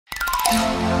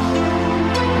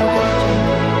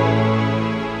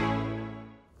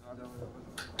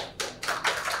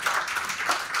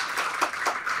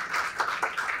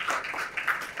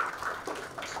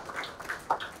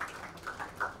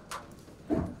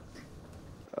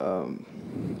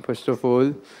First of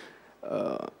all,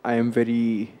 I am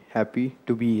very happy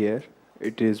to be here.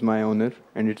 It is my honor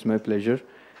and it's my pleasure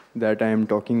that I am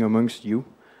talking amongst you.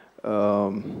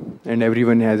 And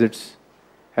everyone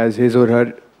has his or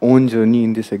her own journey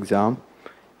in this exam.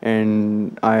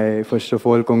 And I first of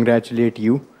all congratulate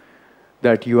you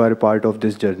that you are a part of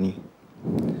this journey.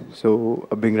 So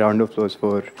a big round of applause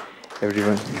for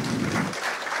everyone.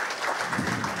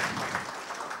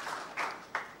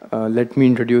 Let me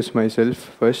introduce myself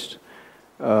first.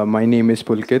 My name is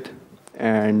Pulkit,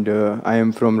 and I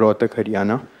am from Rohtak,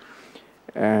 Haryana.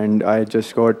 And I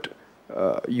just got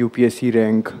UPSC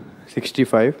rank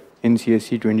 65 in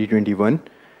CSE 2021,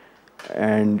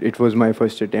 and it was my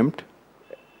first attempt.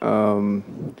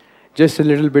 Just a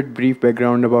little bit brief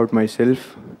background about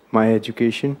myself, my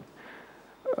education.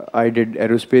 I did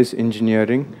aerospace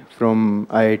engineering from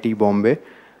IIT Bombay,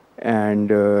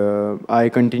 and I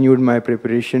continued my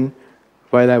preparation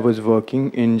while I was working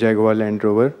in Jaguar Land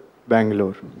Rover,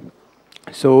 Bangalore.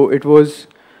 So it was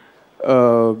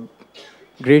a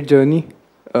great journey,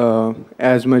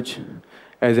 as much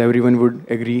as everyone would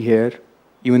agree here,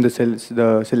 even the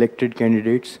selected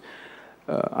candidates.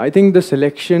 I think the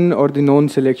selection or the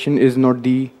non-selection is not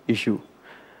the issue.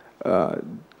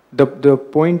 The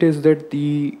point is that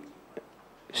the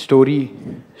story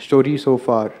so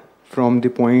far, from the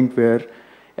point where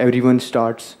everyone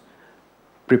starts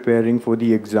preparing for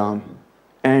the exam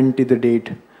and to the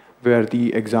date where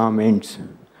the exam ends,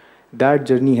 that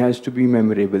journey has to be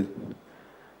memorable.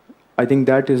 I think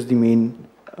that is the main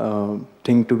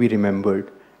thing to be remembered,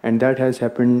 and that has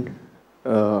happened.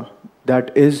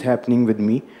 That is happening with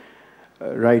me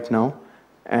right now,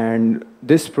 and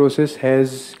this process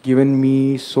has given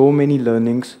me so many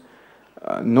learnings,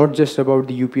 not just about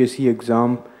the UPSC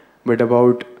exam, but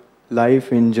about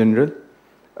life in general,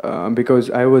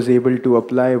 because I was able to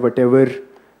apply whatever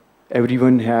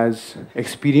everyone has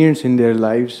experienced in their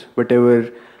lives,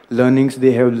 whatever learnings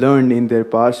they have learned in their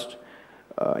past,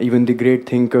 even the great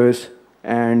thinkers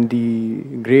and the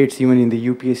greats even in the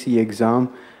UPSC exam,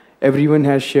 everyone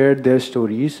has shared their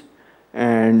stories,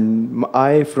 and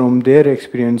I, from their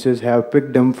experiences, have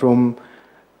picked them from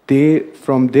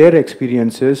their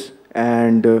experiences,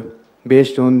 and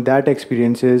based on that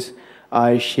experiences,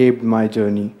 I shaped my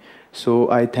journey. So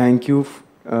I thank you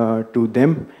to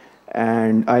them,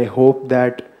 and I hope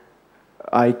that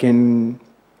I can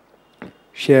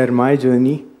share my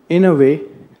journey in a way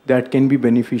that can be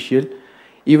beneficial.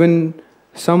 Even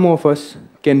some of us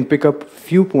can pick up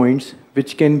few points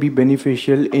which can be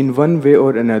beneficial in one way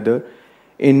or another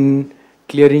in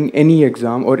clearing any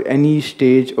exam or any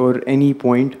stage or any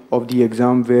point of the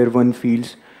exam where one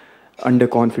feels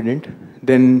underconfident.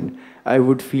 Then I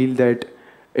would feel that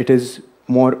it is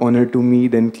more honor to me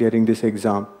than clearing this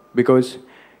exam, because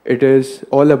it is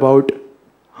all about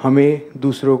हमें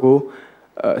दूसरों को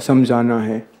समझाना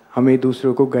है, हमें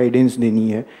दूसरों को guidance देनी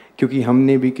है, क्योंकि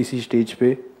हमने भी किसी स्टेज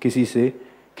पे किसी से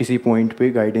किसी पॉइंट पे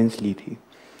गाइडेंस ली थी.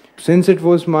 Since it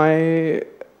was my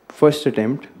first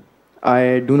attempt,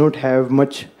 I do not have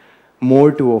much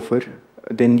more to offer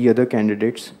than the other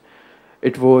candidates.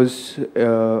 It was,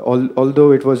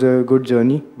 although it was a good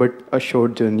journey, but a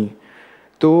short journey.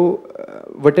 So,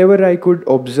 whatever I could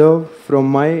observe from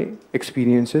my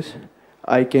experiences,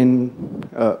 I can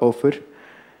offer.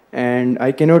 And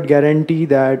I cannot guarantee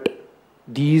that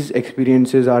these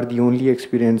experiences are the only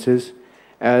experiences.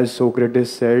 As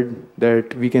Socrates said,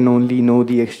 that we can only know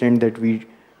the extent that we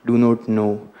do not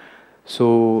know.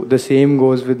 So, the same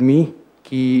goes with me.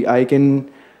 I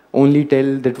can only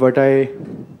tell that what I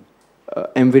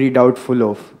am very doubtful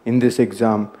of in this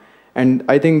exam. And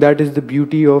I think that is the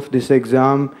beauty of this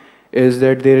exam, is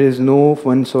that there is no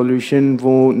one solution,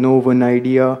 no one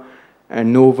idea,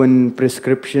 and no one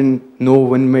prescription, no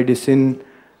one medicine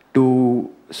to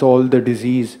solve the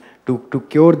disease, to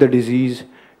cure the disease,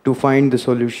 to find the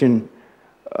solution.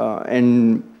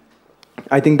 And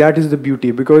I think that is the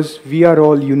beauty, because we are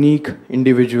all unique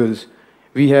individuals.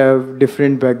 We have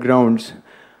different backgrounds.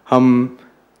 हम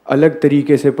अलग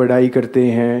तरीके से पढ़ाई करते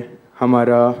हैं.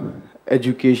 हमारा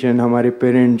education, हमारे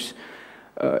parents,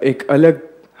 एक अलग,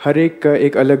 हर एक का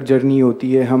एक अलग जर्नी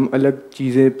होती है. हम अलग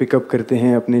चीज़ें पिकअप करते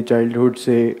हैं अपने चाइल्डहुड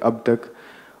से अब तक,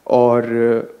 और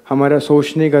हमारा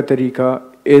सोचने का तरीका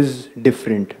इज़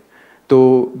डिफरेंट. तो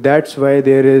that's why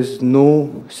there is no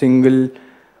single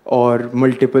और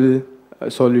multiple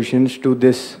solutions to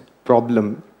this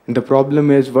problem. And the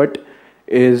problem is what?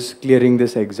 is clearing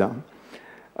this exam.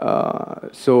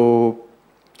 So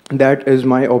that is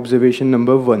my observation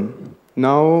number one.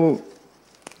 Now,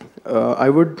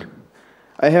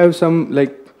 I have some,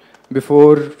 like,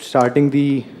 before starting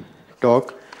the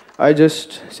talk, I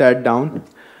just sat down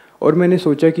और मैंने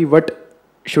सोचा कि what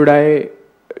should I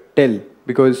tell,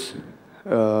 because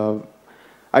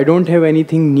I don't have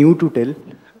anything new to tell,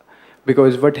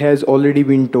 because what has already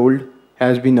been told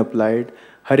has been applied.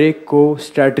 हर एक को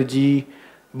strategy,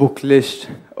 book list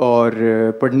और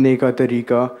पढ़ने का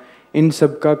तरीका, इन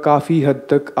सब का काफ़ी हद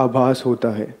तक आभास होता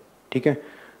है, ठीक है.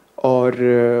 और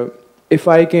इफ़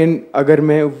आई कैन, अगर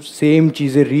मैं सेम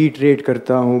चीज़ें रीट्रेट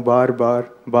करता हूँ बार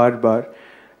बार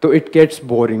तो इट गेट्स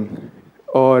बोरिंग.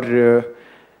 और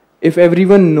if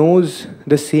everyone nose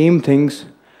the same things,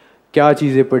 क्या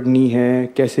चीज़ें पढ़नी है,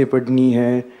 कैसे पढ़नी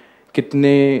है,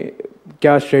 कितने,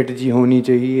 क्या स्ट्रेटजी होनी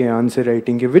चाहिए आंसर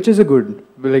राइटिंग के, which is a good,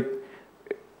 like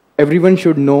everyone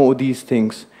should know these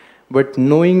things, but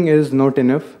knowing is not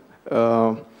enough.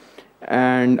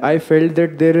 And I felt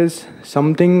that there is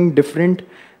something different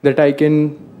that I can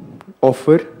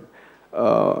offer,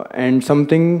 and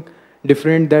something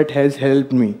different that has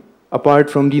helped me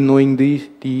apart from the knowing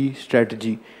the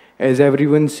strategy. As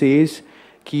everyone says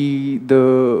कि the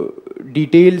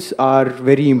details are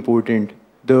very important,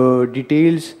 the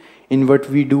details in what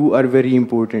we do are very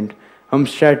important. हम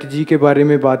strategy के बारे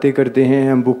में बातें करते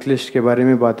हैं, हम book list के बारे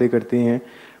में बातें करते हैं,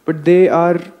 but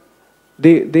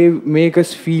they make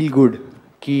us feel good,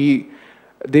 कि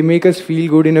they make us feel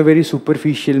good in a very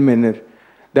superficial manner,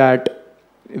 that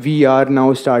we are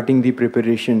now starting the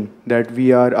preparation, that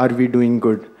are we doing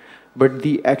good, but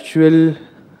the actual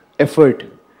effort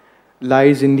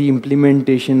lies in the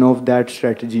implementation of that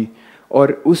strategy.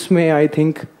 और उसमें I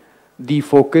think the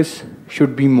focus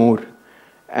should be more.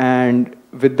 And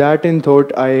with that in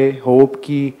thought, I hope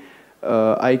ki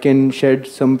I can shed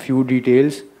some few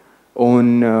details on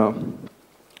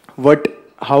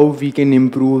how we can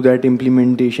improve that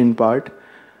implementation part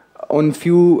on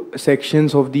few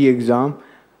sections of the exam,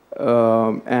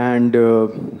 and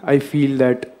I feel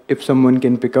that if someone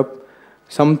can pick up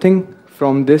something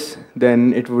from this,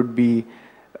 then it would be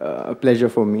a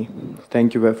pleasure for me.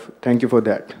 Thank you for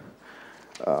that.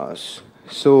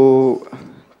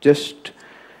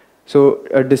 So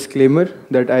a disclaimer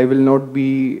that I will not be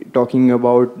talking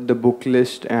about the book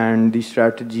list and the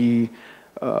strategy.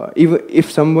 Even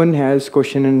if someone has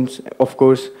questions, of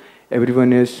course,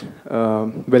 everyone is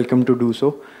welcome to do so.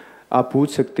 आप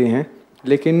पूछ सकते हैं.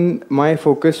 लेकिन my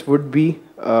focus would be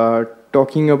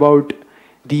talking about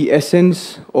the essence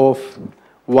of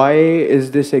why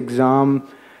is this exam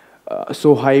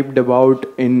so hyped about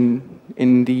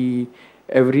in the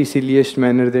every silliest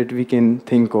manner that we can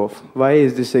think of. Why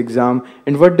is this exam,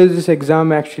 and what does this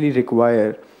exam actually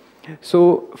require? So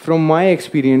from my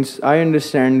experience, I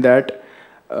understand that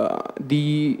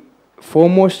the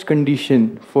foremost condition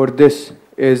for this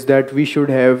is that we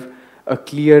should have a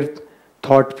clear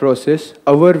thought process,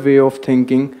 our way of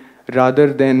thinking,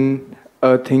 rather than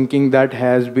a thinking that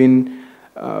has been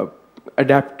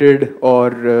adapted or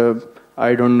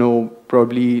I don't know,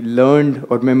 probably learned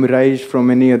or memorized from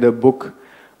any other book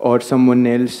or someone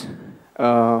else.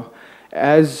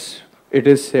 As it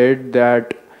is said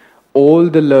that all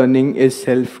the learning is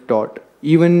self-taught.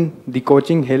 Even the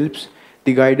coaching helps,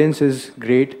 the guidance is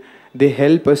great, they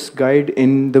help us guide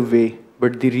in the way,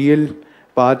 but the real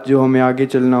path जो हमें आगे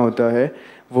चलना होता है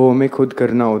वो हमें खुद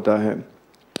करना होता है.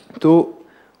 तो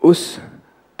उस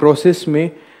process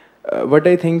में what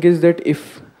I think is that if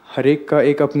हर एक का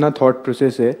एक अपना थॉट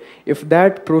प्रोसेस है, if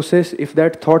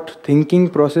that thought thinking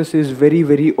process is very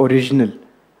very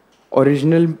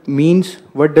original means,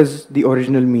 what does the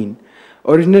original mean?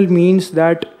 Original means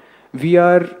that we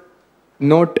are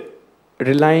not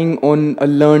relying on a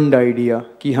learned idea,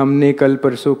 कि हमने कल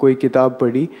परसों कोई किताब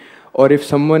पढ़ी और इफ़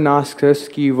समवन आस्क्स अस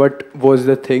कि what was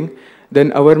the thing,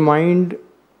 then our mind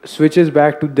switches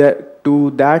back to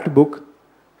that book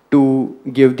to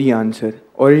give the answer.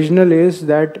 Original is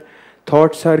that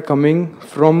thoughts are coming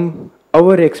from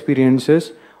our experiences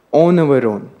on our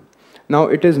own. Now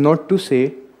it is not to say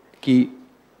कि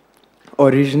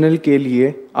original के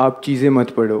लिए आप चीज़ें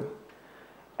मत पढ़ो.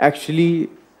 Actually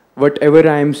whatever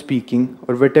I am speaking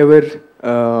or whatever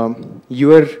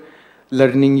your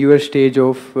learning, your stage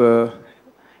of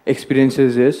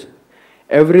experiences is,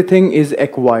 everything is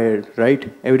acquired, right?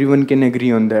 Everyone can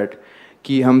agree on that.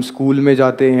 कि हम school में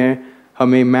जाते हैं,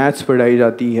 हमें मैथ्स पढ़ाई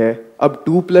जाती है, अब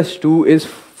 2+2 is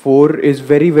 4 is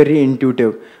very very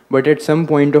intuitive, but at some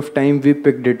point of time we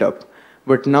picked it up.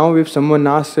 But now if someone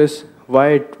asks us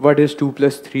what is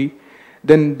 2+3,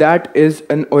 then that is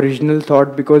an original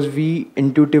thought because we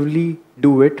intuitively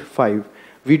do it 5.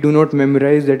 We do not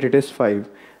memorize that it is 5,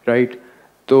 right?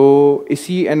 तो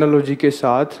इसी analogy के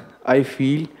साथ I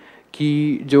feel कि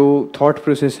जो thought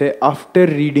process है after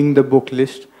reading the book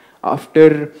list,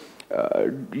 after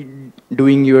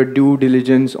doing your due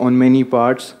diligence on many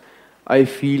parts, I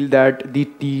feel that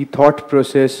the thought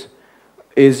process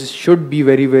should be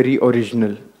very, very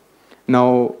original.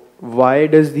 Now, why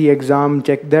does the exam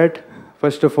check that?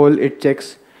 First of all, it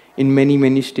checks in many,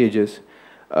 many stages.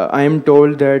 I am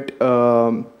told that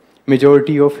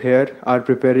majority of here are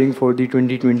preparing for the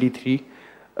 2023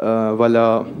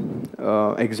 wala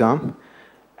exam.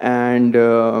 And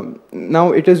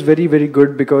now it is very, very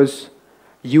good because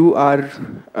you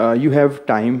have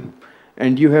time,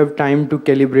 and you have time to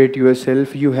calibrate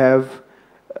yourself. You have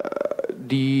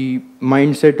the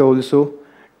mindset also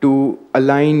to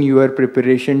align your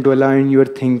preparation, to align your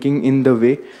thinking in the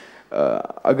way.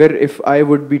 Agar if I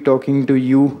would be talking to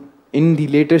you in the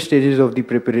later stages of the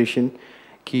preparation,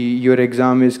 ki your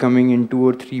exam is coming in 2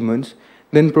 or 3 months,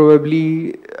 then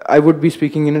probably I would be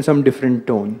speaking in some different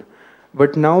tone.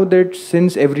 But now that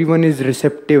since everyone is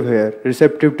receptive here,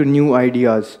 receptive to new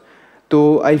ideas,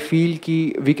 so I feel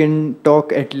ki we can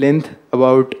talk at length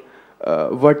about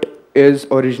what is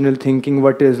original thinking,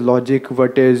 what is logic,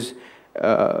 what is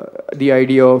the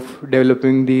idea of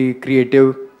developing the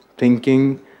creative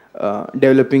thinking,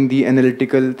 developing the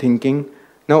analytical thinking.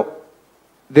 Now,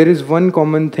 there is one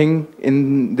common thing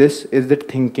in this is that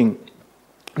thinking.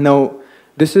 Now,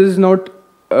 this is not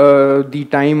the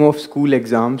time of school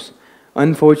exams.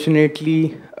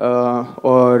 Unfortunately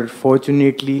or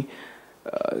fortunately,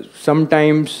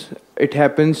 sometimes it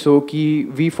happens so ki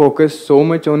we focus so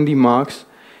much on the marks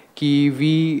ki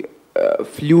we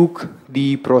fluke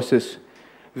the process.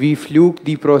 We fluke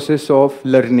the process of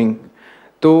learning.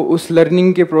 तो उस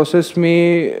learning के process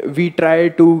में we try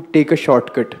to take a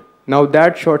shortcut. Now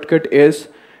that shortcut is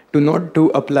to not to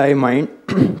apply mind,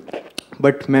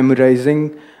 but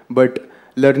memorizing, but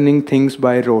learning things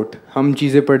by rote. हम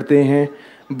चीज़ें पढ़ते हैं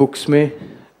books में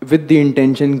with the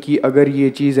intention कि अगर ये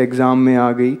चीज़ exam में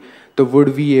आ गई तो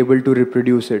would we able to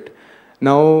reproduce it.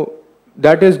 Now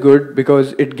that is good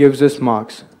because it gives us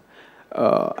marks.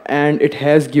 And it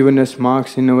has given us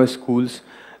marks in our schools.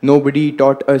 Nobody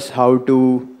taught us how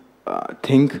to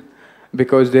think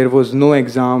because there was no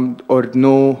exam or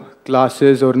no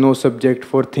classes or no subject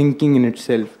for thinking in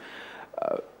itself.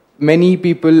 Many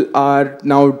people are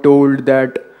now told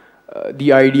that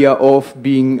the idea of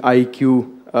being IQ,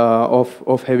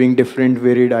 of having different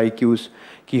varied IQs,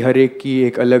 कि हर एक की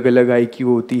एक अलग अलग IQ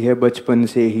होती है बचपन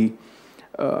से ही.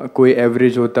 कोई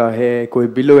एवरेज होता है, कोई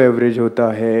बिलो एवरेज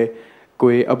होता है,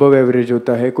 कोई अबव एवरेज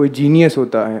होता है, कोई जीनियस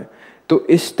होता है. तो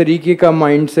इस तरीके का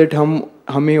माइंडसेट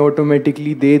हमें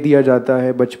ऑटोमेटिकली दे दिया जाता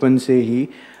है बचपन से ही,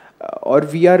 और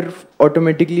we are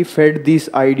automatically fade this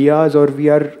ideas और we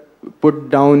are put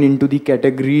down into the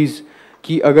categories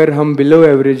कि अगर हम बिलो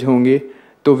एवरेज होंगे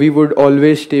तो we would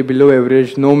always stay below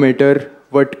average no matter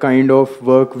what kind of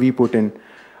work we put in.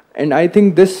 And I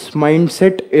think this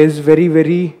mindset is very,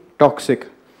 very toxic.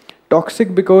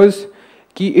 Toxic because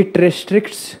कि it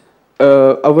restricts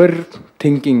our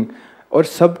thinking और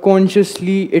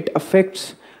subconsciously it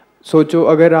affects. सोचो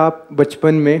अगर आप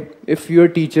बचपन में if your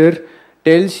teacher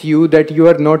tells you that you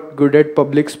are not good at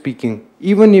public speaking,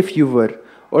 even if you were,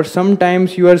 or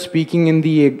sometimes you are speaking in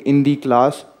the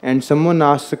class and someone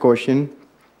asks a question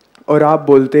और आप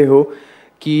बोलते हो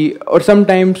कि, और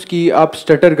sometimes कि आप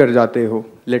stutter कर जाते हो,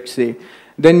 let's say,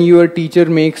 then your teacher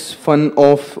makes fun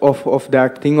of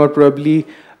that thing or probably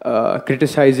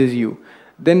criticizes you.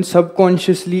 Then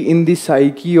subconsciously in the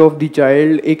psyche of the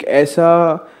child एक ऐसा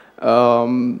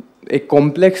एक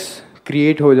complex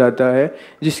create हो जाता है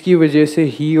जिसकी वजह से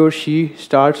he or she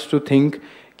starts to think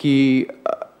कि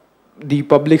the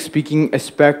public speaking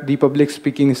aspect, the public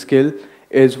speaking skill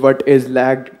is what is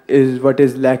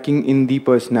lacking in the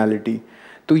personality.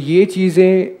 तो ये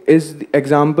चीज़ें is the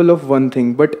example of one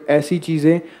thing, but ऐसी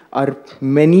चीज़ें are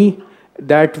many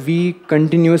that we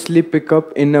continuously pick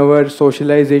up in our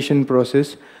socialization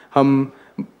process. हम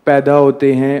पैदा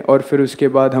होते हैं और फिर उसके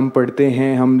बाद हम पढ़ते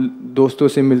हैं, हम दोस्तों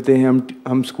से मिलते हैं,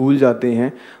 हम स्कूल जाते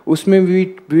हैं, उसमें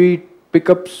we pick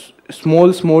up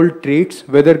small traits,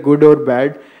 whether good or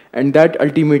bad, and that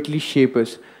ultimately shape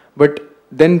us. But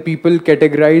then people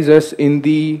categorize us in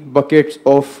the buckets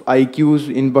of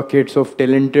IQs, in buckets of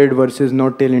talented versus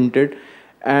not talented,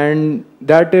 and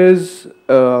that is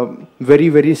a very,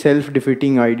 very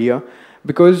self-defeating idea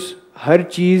because her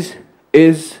cheese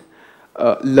is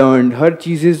learned, her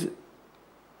cheese is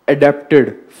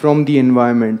adapted from the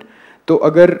environment. तो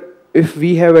अगर if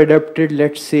we have adapted,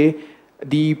 let's say,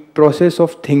 the process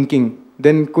of thinking,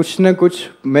 then कुछ ना कुछ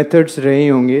methods रहे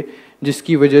होंगे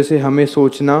जिसकी वजह से हमें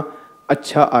सोचना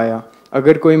अच्छा आया.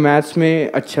 अगर कोई मैथ्स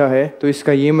में अच्छा है तो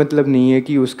इसका ये मतलब नहीं है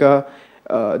कि उसका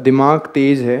दिमाग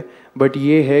तेज़ है, बट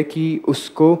ये है कि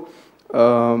उसको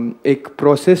एक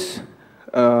प्रोसेस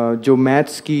जो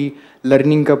मैथ्स की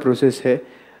लर्निंग का प्रोसेस है,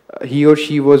 he or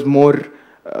she was more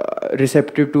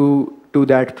receptive to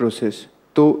that process.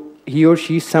 तो he or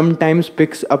she sometimes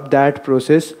picks up that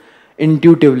process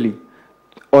intuitively,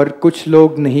 और कुछ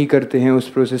लोग नहीं करते हैं उस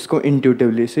प्रोसेस को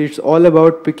intuitively. So it's all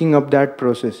about picking up that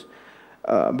process,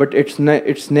 but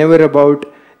it's never about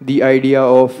the idea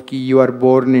of कि you are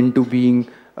born into being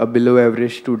a below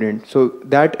average student. So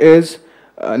that is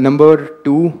number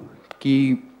 2,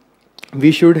 कि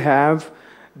we should have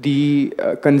the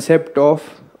concept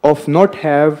of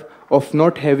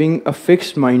not having a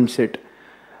fixed mindset.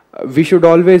 We should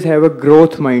always have a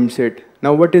growth mindset.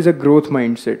 Now what is a growth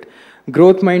mindset?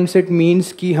 Growth mindset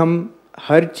means कि हम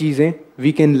हर चीज़ें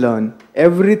we can learn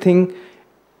everything,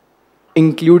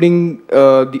 including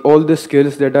all the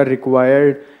skills that are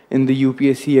required in the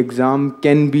UPSC exam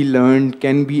can be learned,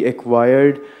 can be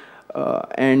acquired,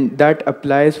 and that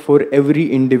applies for every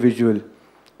individual,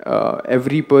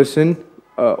 every person.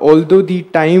 Although the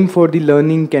time for the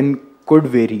learning could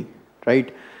vary,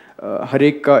 right? हर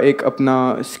एक का एक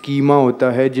अपना schema होता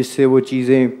है जिससे वो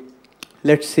चीज़ें,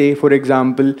 let's say for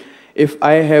example, if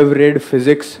I have read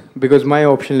physics, because my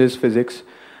option is physics,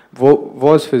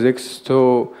 was physics, so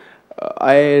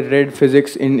I read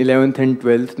physics in 11th and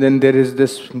 12th. Then there is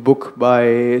this book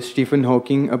by Stephen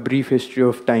Hawking, A Brief History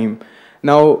of Time.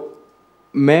 Now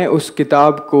मैं उस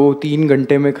किताब को 3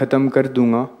 घंटे में ख़त्म कर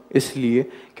दूंगा, इसलिए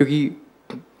क्योंकि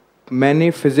मैंने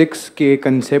फ़िज़िक्स के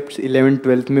कंसेप्ट्स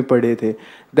 11th-12th में पढ़े थे.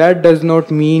 दैट डज़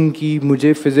नॉट मीन कि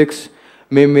मुझे फ़िज़िक्स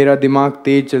में मेरा दिमाग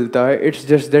तेज़ चलता है. It's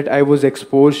just that I was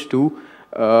expose to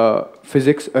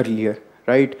physics earlier,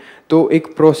 right? तो एक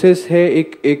प्रोसेस है,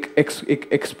 एक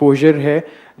एक्सपोजर है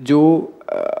जो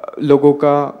लोगों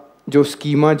का जो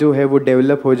स्कीमा जो है वो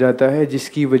डेवलप हो जाता है,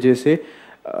 जिसकी वजह से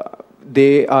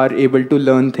they are able to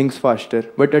learn things faster.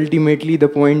 But ultimately the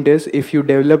point is, if you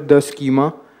develop the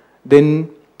schema, then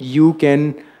you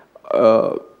can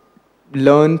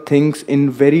learn things in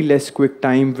very less quick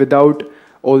time without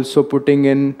also putting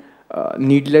in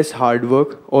needless hard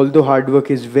work. Although hard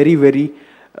work is very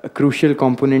crucial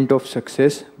component of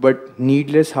success, but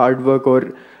needless hard work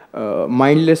or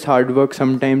mindless hard work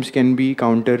sometimes can be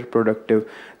counterproductive.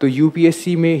 So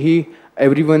UPSC में ही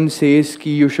everyone says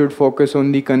कि you should focus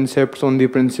on the concepts, on the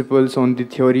principles, on the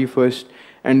theory first,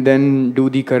 and then do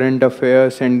the current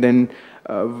affairs, and then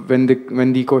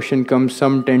when the question comes,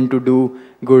 some tend to do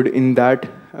good in that,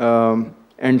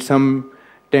 and some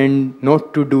tend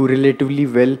not to do relatively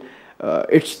well.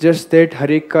 It's just that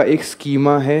हर एक का एक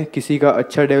schema है, किसी का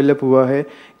अच्छा develop हुआ है,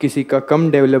 किसी का कम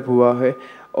डेवलप हुआ है,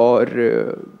 और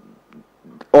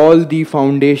all the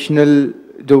foundational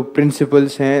जो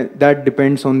principles हैं, that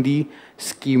depends on the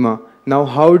schema. Now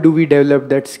how do we develop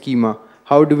that schema?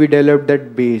 How do we develop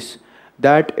that base?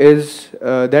 That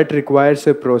requires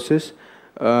a process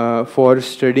for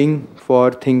studying,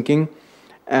 for thinking,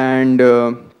 and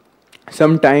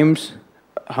sometimes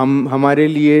हमारे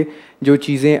लिए जो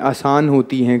चीज़ें आसान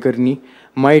होती हैं करनी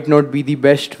might not be the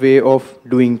best way of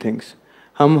doing things.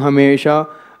 हम हमेशा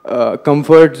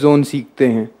comfort zone सीखते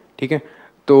हैं, ठीक है?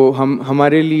 तो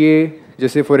हमारे लिए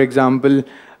जैसे फॉर एग्ज़ाम्पल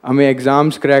हमें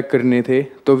एग्ज़ाम्स क्रैक करने थे,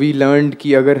 तो वी लर्नड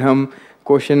कि अगर हम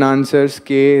क्वेश्चन आंसर्स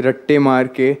के रट्टे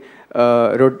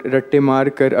मार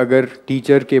कर अगर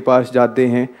टीचर के पास जाते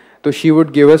हैं तो she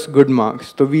would give us good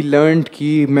marks. तो वी लर्नड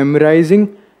कि memorising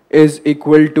is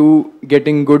equal to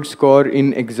getting good score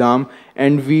in exam,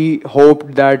 and we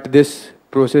hoped that this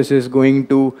process is going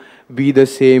to be the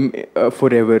same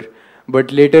forever.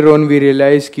 But later on we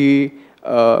realized कि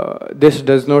this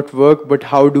does not work. But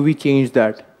how do we change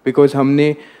that? Because हमने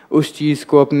उस चीज़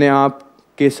को अपने आप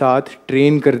के साथ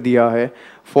train कर दिया है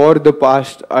for the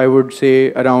past, I would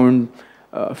say, around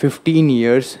 15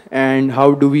 years. And how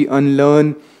do we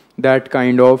unlearn that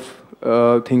kind of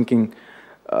thinking?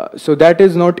 So that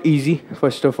is not easy,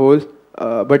 first of all,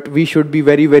 but we should be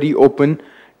very open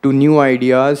to new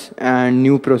ideas and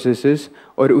new processes.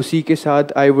 और उसी के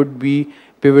साथ I would be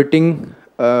pivoting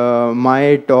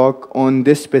my talk on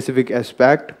this specific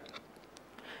aspect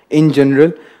in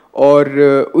general,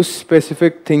 और उस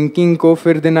specific thinking को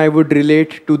फिर then I would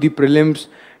relate to the prelims,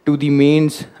 to the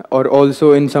mains, or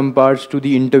also in some parts to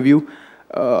the interview,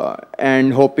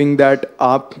 and hoping that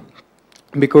आप,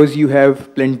 because you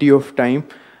have plenty of time,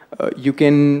 you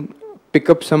can pick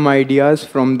up some ideas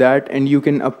from that and you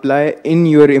can apply in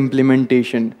your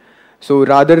implementation. So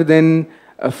rather than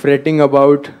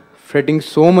fretting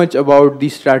so much about the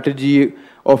strategy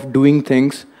of doing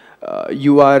things.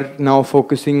 You are now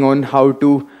focusing on how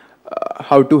to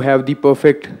have the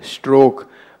perfect stroke.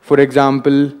 For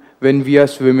example, when we are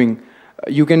swimming,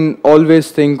 you can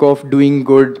always think of doing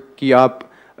good कि आप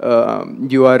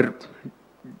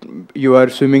you are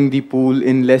swimming the pool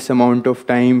in less amount of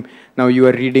time. Now you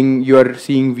are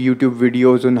seeing YouTube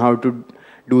videos on how to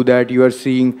do that. You are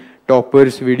seeing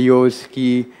toppers videos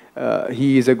कि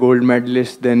he is a gold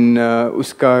medalist, then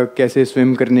उसका कैसे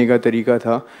swim करने का तरीका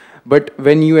था. But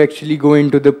when you actually go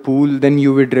into the pool, then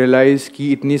you would realize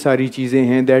कि इतनी सारी चीज़ें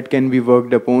हैं that can be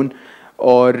worked upon.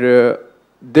 और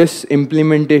this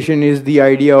implementation is the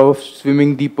idea of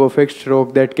swimming the perfect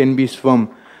stroke that can be swum,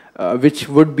 which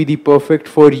would be the perfect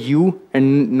for you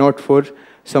and not for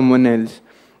someone else.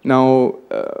 Now,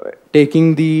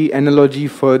 taking the analogy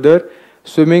further,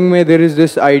 swimming mein there is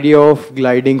this idea of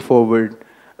gliding forward.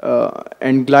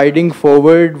 And gliding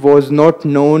forward was not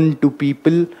known to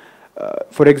people.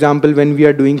 For example, when we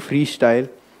are doing freestyle,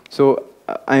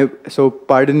 so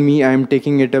pardon me, I am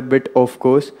taking it a bit off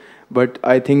course, but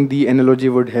I think the analogy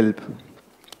would help.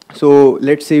 So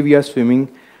let's say we are swimming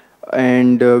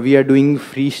and we are doing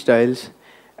freestyles,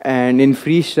 and in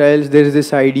freestyles there is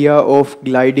this idea of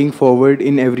gliding forward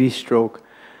in every stroke.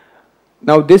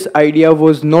 Now this idea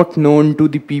was not known to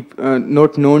the people,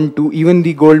 not known to even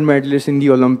the gold medalists in the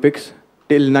Olympics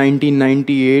till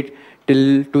 1998,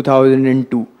 till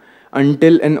 2002,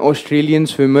 until an Australian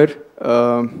swimmer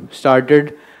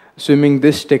started swimming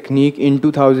this technique in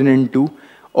 2002,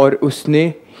 और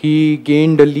उसने he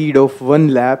gained a lead of 1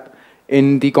 lap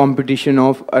in the competition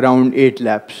of around 8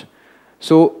 laps.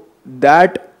 So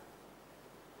that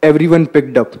everyone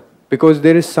picked up because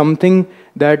there is something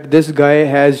that this guy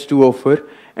has to offer,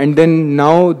 and then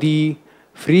now the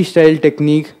freestyle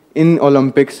technique in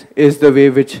Olympics is the way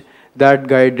which that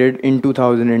guy did in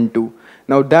 2002.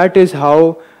 Now that is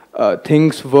how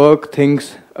things work,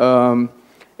 things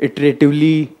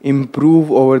iteratively improve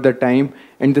over the time,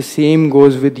 and the same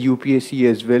goes with UPSC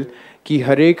as well. Ki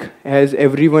har ek has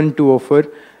everyone to offer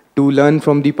to learn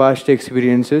from the past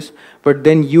experiences, but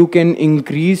then you can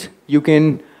increase, you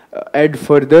can add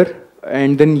further,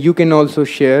 and then you can also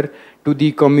share to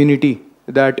the community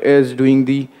that is doing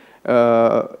the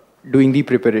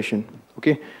preparation.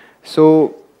 Okay,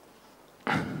 so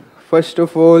first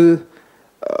of all,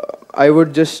 I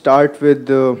would just start with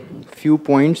a few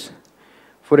points.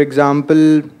 For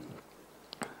example,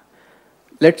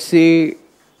 let's say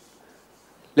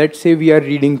we are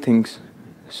reading things.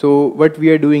 So what we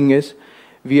are doing is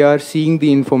we are seeing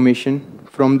the information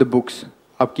from the books.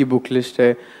 आपकी book list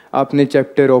है, आपने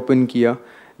chapter open किया,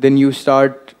 then you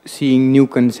start seeing new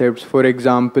concepts. For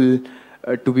example,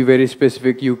 to be very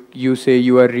specific, you say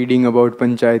you are reading about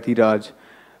Panchayati Raj.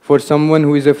 For someone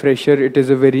who is a fresher, it is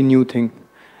a very new thing.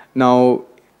 Now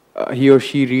he or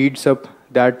she reads up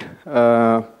that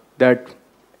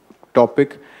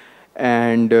topic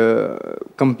and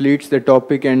completes the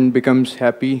topic and becomes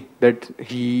happy that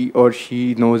he or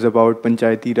she knows about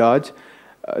Panchayati Raj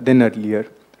than earlier,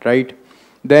 right?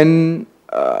 Then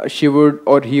he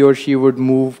or she would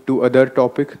move to other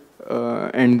topic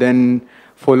and then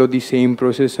follow the same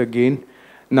process again.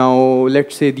 Now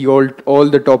let's say all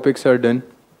the topics are done,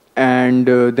 and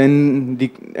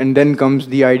then comes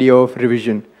the idea of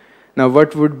revision. Now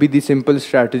what would be the simple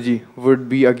strategy? Would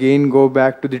be again go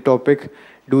back to the topic,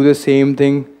 do the same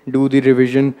thing, do the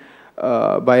revision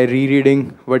by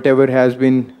rereading whatever has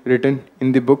been written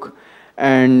in the book,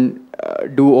 and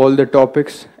do all the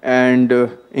topics and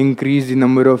increase the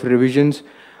number of revisions.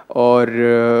 और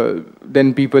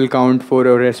then people count for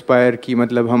or aspire कि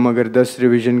मतलब हम अगर 10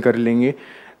 revision कर लेंगे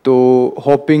तो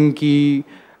hoping कि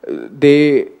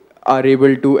they are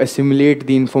able to assimilate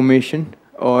the information,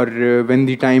 or when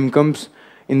the time comes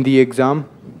in the exam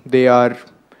they are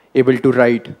able to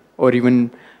write or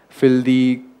even fill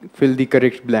the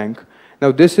correct blank.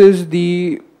 Now this is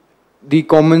the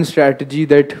common strategy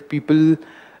that people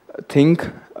think,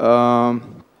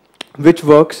 which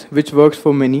works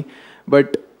for many,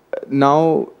 but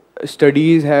now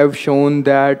studies have shown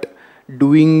that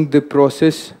doing the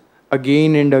process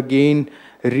again and again,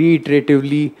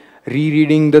 reiteratively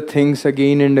rereading the things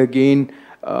again and again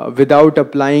without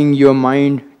applying your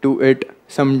mind to it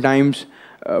sometimes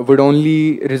would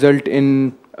only result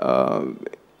in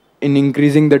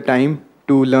increasing the time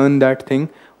to learn that thing.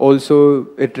 Also,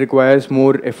 it requires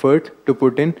more effort to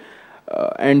put in,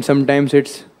 and sometimes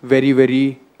it's very,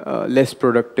 very less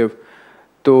productive.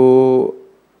 So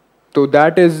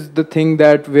that is the thing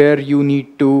that where you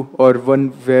need to, or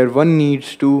where one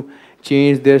needs to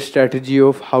change their strategy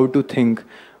of how to think.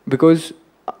 Because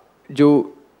जो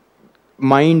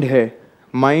mind है,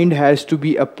 mind has to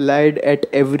be applied at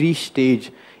every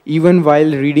stage. Even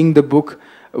while reading the book,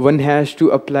 one has to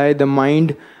apply the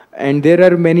mind, and there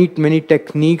are many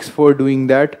techniques for doing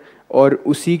that. और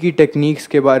उसी की techniques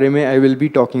के बारे में I will be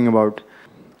talking about.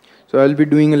 So I'll be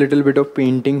doing a little bit of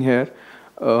painting here.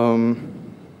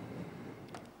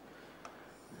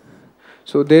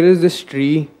 So there is this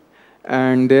tree,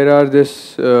 and there are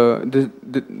this,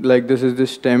 this is the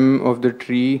stem of the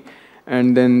tree,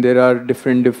 and then there are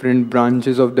different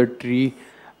branches of the tree,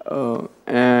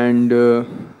 and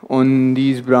on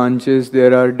these branches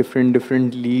there are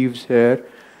different leaves here.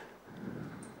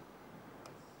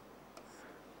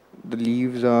 The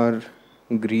leaves are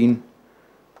green.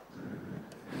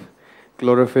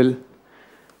 Chlorophyll.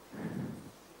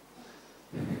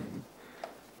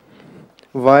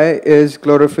 Why is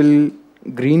chlorophyll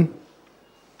green?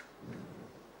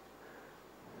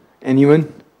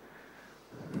 Anyone?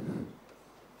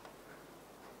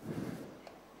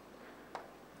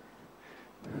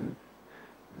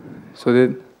 So that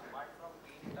Apart from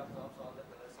green, it absorbs all the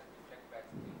colors and reflect back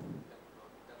to the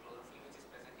chlorophyll which is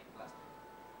present in plastic.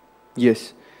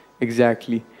 yes,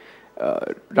 exactly.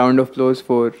 Round of applause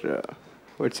for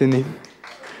what's his name?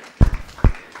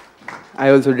 I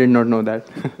also did not know that.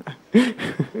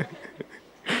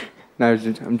 No,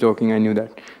 I'm joking. I knew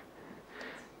that.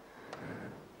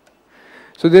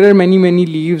 So there are many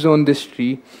leaves on this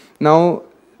tree. Now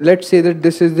let's say that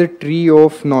this is the tree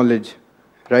of knowledge,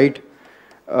 right?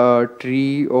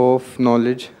 Tree of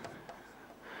knowledge.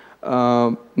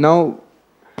 Now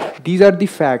these are the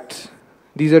facts.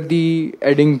 These are the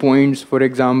adding points. For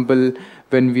example,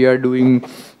 when we are doing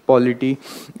polity,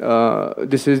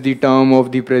 this is the term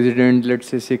of the president, let's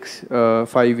say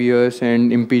 5 years,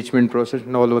 and impeachment process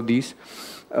and all of these.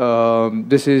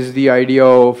 This is the idea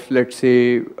of, let's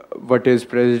say, what is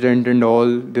president and all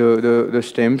the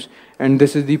stems. And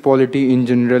this is the polity in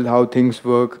general, how things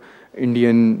work,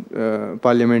 Indian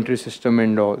parliamentary system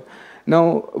and all.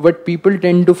 Now, what people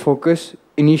tend to focus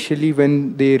initially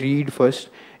when they read first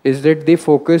is that they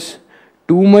focus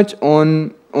too much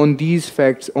on these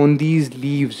facts, on these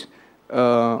leaves,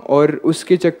 और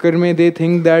उसके चक्कर में they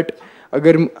think that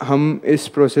अगर हम इस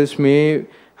process में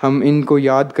हम इनको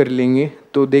याद कर लेंगे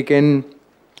तो they can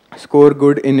score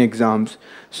good in exams.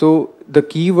 So the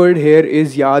key word here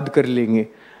is याद कर लेंगे.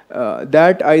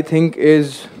 That I think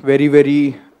is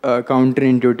very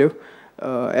counterintuitive.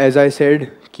 As I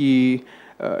said, कि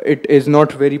it is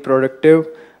not very productive,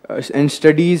 and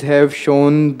studies have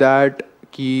shown that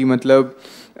कि मतलब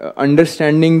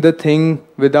understanding the thing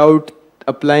without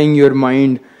applying your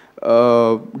mind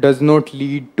does not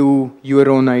lead to your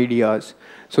own ideas.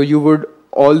 So you would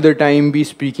all the time be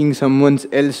speaking someone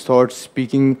else's thoughts,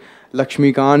 speaking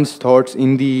Lakshmikant's thoughts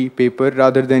in the paper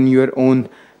rather than your own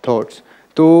thoughts.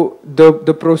 So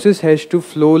the process has to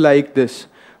flow like this.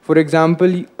 For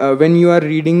example, when you are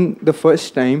reading the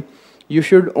first time, you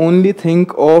should only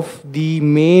think of the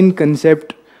main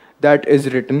concept that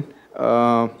is written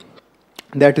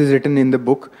in the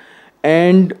book,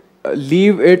 and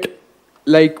leave it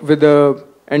like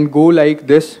and go like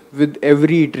this with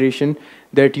every iteration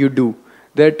that you do.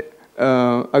 That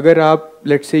agar aap,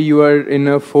 let's say you are in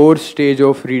a fourth stage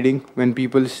of reading, when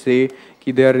people say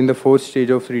ki they are in the fourth stage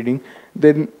of reading,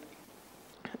 then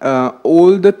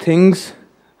all the things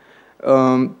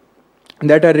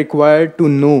that are required to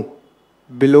know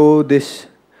below this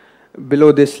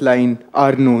line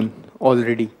are known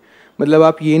already. मतलब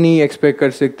आप ये नहीं expect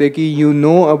कर सकते कि you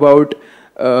know about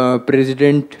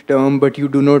president term, but you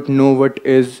do not know what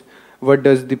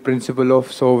does the principle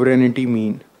of sovereignty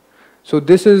mean. So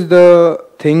this is the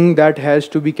thing that has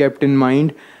to be kept in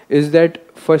mind, is that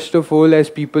first of all, as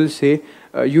people say,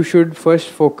 you should first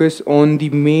focus on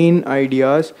the main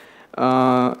ideas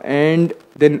and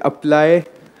then apply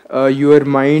your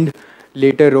mind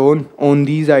later on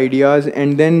these ideas,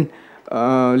 and then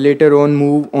later on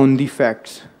move on the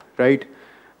facts, right?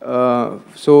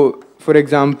 So for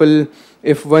example,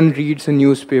 if one reads a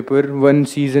newspaper, one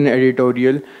sees an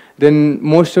editorial, then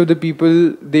most of the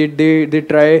people they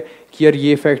try कि यार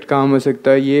ये fact काम आ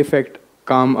सकता है, ये fact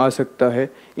काम आ सकता है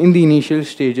in the initial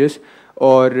stages,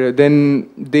 or then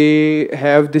they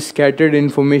have this scattered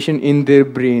information in their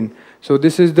brain. So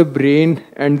this is the brain,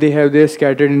 and they have their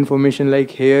scattered information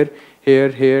like here,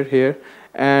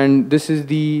 and this is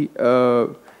the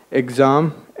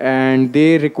exam, and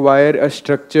they require a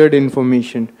structured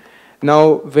information.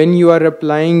 Now when you are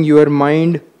applying your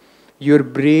mind, your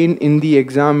brain in the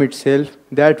exam itself,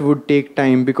 that would take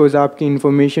time, because आपकी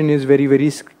information is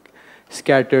very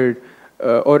scattered,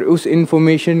 और उस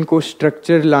information को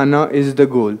structure लाना is the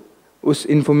goal. उस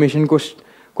information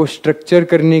को structure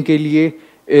करने के लिए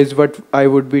is what I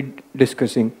would be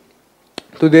discussing.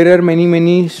 So there are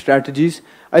many strategies.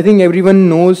 I think everyone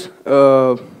knows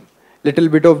little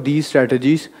bit of these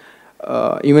strategies.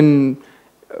 Even,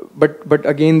 but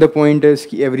again the point is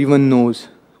कि everyone knows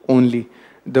only.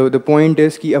 The point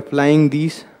is कि applying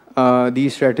these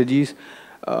strategies.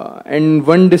 And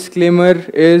one disclaimer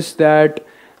is that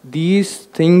these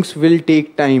things will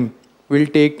take time. Will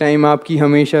take time. आपकी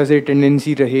हमेशा से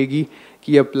tendency रहेगी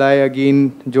कि apply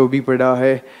again जो भी पढ़ा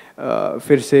है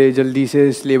फिर से जल्दी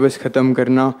से सिलेबस ख़त्म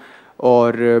करना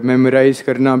और मेमोराइज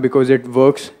करना, because it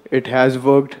works, it has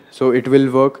worked, so it will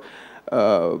work.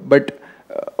 But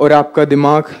और आपका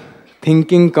दिमाग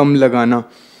थिंकिंग कम लगाना.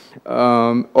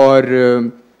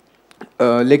 और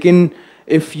लेकिन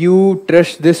if you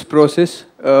trust this process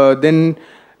then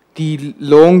the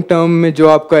long term में जो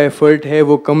आपका एफर्ट है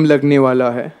वो कम लगने वाला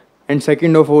है. And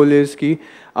second of all is कि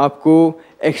आपको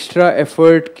एक्स्ट्रा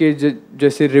एफर्ट के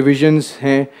जैसे रिविजन्स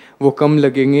हैं वो कम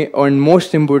लगेंगे. और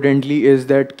मोस्ट इम्पोर्टेंटली इज़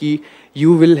दैट कि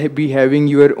you will be having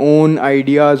your own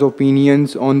ideas,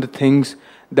 opinions on the things.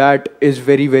 That is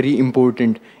very very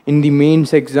important. In the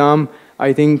mains exam,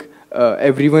 I think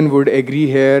everyone would agree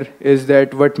here is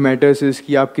that what matters is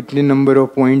कि आप कितने number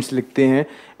of points लिखते हैं,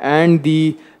 and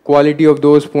the quality of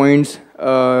those points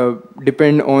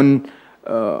depend on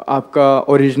आपका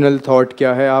original thought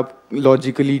क्या है, आप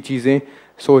logically चीज़ें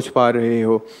सोच पा रहे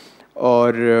हो.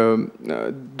 और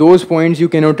those points you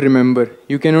cannot remember.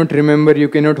 You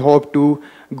cannot hope to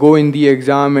go in the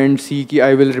exam and see कि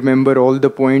I will remember all the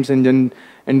points and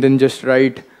then just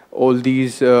write all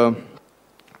these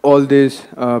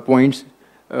points.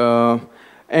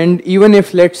 And even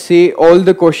if let's say all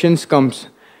the questions comes,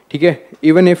 ठीक है,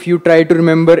 even if you try to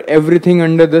remember everything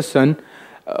under the sun,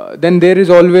 then there is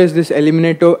always this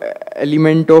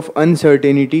element of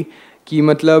uncertainty कि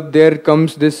मतलब there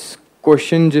comes this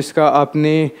question जिसका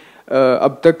आपने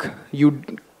अब तक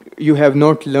you have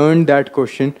not learned that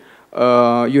question,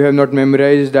 you have not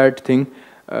memorized that thing.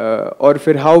 और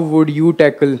फिर how would you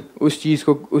tackle उस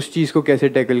चीज़ को कैसे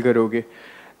टैकल करोगे.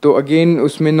 तो अगेन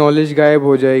उसमें नॉलेज गायब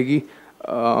हो जाएगी.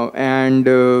 एंड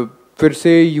फिर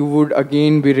से you would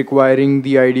again be requiring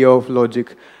the idea of logic.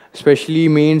 Specially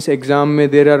mains exam में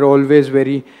there are always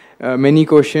very many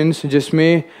questions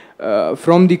जिसमें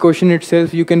from the question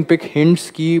itself you can pick hints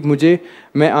कि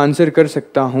मैं आंसर कर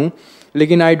सकता हूँ,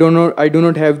 लेकिन I do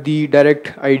not have the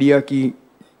direct idea कि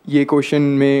ये क्वेश्चन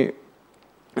में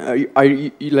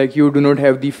like you do not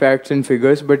have the facts and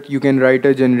figures, but you can write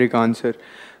a generic answer.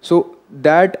 So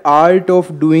that art of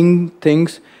doing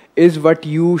things is what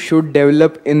you should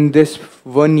develop in this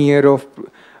 1 year of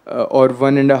or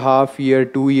 1.5 year,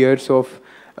 2 years of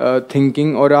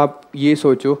thinking. और आप ये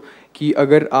सोचो कि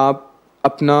अगर आप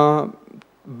अपना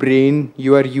brain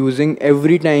you are using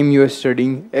every time you are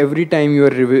studying, every time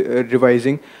you are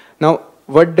revising. Now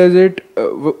what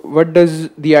does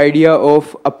the idea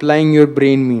of applying your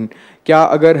brain mean? क्या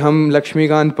अगर हम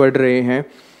लक्ष्मीकांत पढ़ रहे हैं,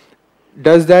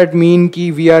 does that mean कि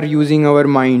we are using our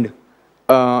mind?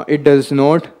 It does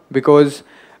not, because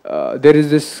there is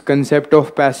this concept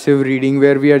of passive reading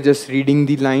where we are just reading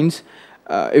the lines.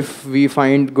 If we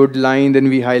find good line, then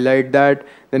we highlight that,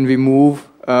 then we move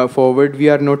forward. We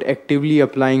are not actively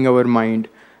applying our mind,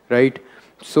 right?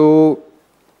 So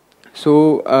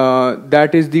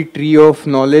that is the tree of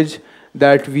knowledge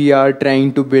that we are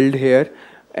trying to build here,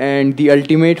 and the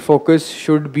ultimate focus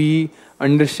should be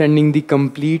understanding the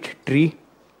complete tree,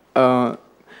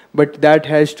 but that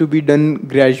has to be done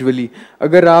gradually.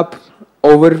 Agar aap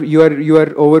you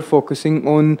are over focusing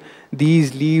on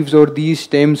these leaves or these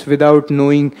stems without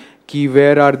knowing ki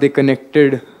where are they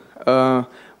connected,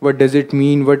 what does it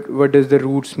mean, what does the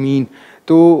roots mean,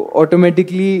 तो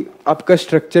automatically आपका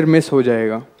structure miss हो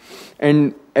जाएगा.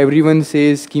 And everyone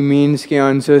says कि mains के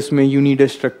answers में you need a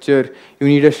structure, you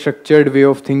need a structured way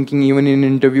of thinking. Even in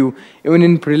interview, even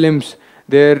in prelims,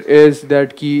 there is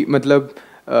that कि मतलब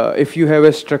if you have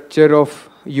a structure of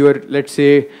your, let's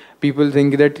say, people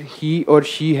think that he or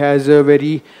she has a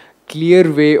very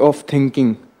clear way of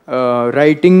thinking.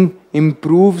 Writing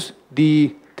improves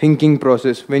the thinking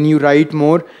process. When you write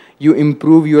more, you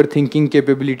improve your thinking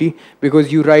capability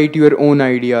because you write your own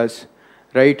ideas,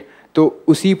 right? तो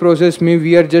उसी process में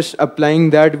we are just applying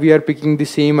that, we are picking the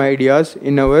same ideas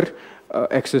in our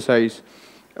exercise.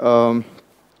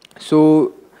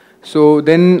 So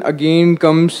then again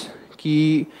comes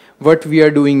कि what we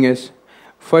are doing is,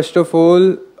 first of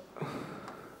all,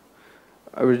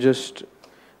 I will just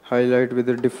highlight with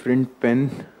a different pen.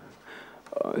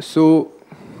 So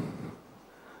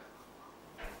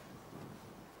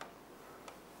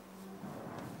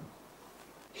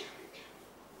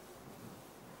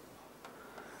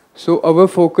So our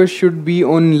focus should be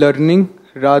on learning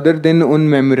rather than on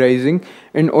memorizing,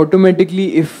 and automatically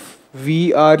if we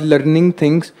are learning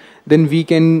things, then we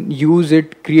can use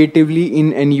it creatively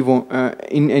in any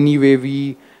way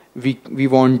we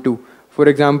want to. For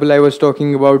example, I was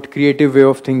talking about creative way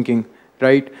of thinking,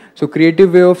 right? So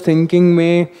creative way of thinking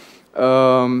may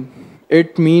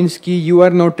it means कि you are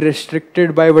not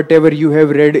restricted by whatever you have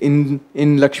read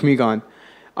in Lakshmikant.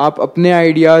 आप अपने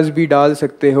ideas भी डाल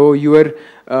सकते हो.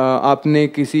 आपने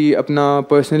किसी अपना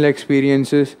पर्सनल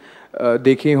एक्सपीरियंसेस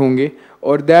देखे होंगे,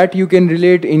 और that you can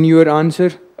relate in your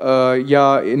answer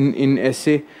या इन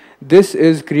essay. This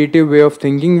is creative way of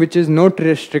thinking which is not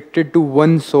restricted to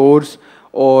one source,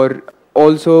 और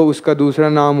also उसका दूसरा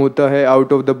नाम होता है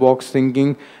out of the box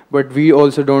thinking, but we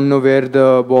also don't know where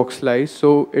the box lies.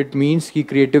 So it means कि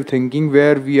creative thinking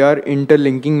where we are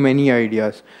interlinking many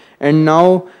ideas. And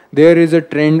now there is a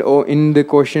trend in the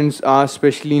questions asked,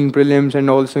 especially in prelims and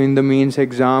also in the mains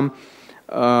exam.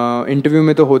 Interview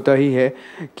में तो होता ही है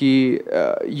कि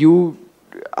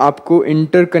आपको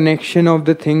interconnection of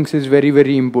the things is very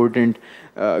very important.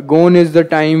 Gone is the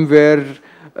time where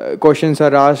questions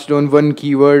are asked on one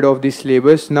keyword of the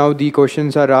syllabus. Now the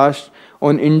questions are asked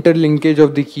on interlinkage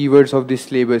of the keywords of the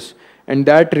syllabus, and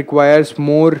that requires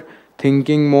more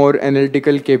thinking, more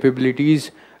analytical capabilities.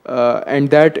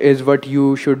 And that is what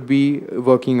you should be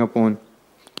working upon.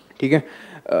 Okay?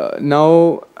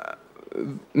 Now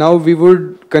we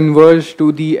would converge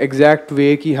to the exact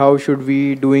way ki how should we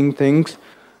doing things.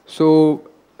 So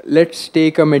let's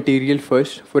take a material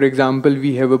first. For example,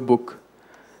 we have a book,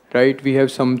 right? We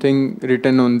have something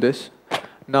written on this.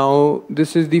 Now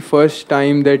this is the first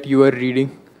time that you are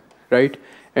reading, right?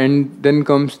 And then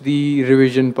comes the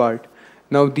revision part.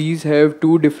 Now these have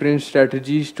two different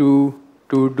strategies to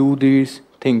do these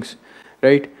things,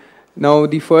 right? Now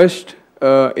the first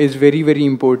is very very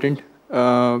important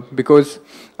because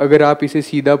अगर आप इसे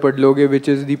सीधा पढ़ लोगे, which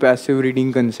is the passive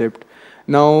reading concept.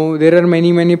 Now there are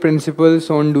many principles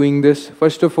on doing this.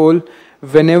 First of all,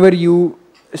 whenever you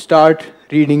start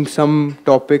reading some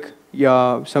topic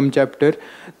या some chapter,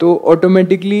 तो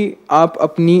automatically आप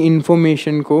अपनी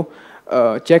information को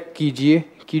check कीजिए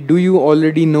कि do you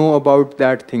already know about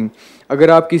that thing. अगर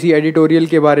आप किसी एडिटोरियल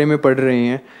के बारे में पढ़ रहे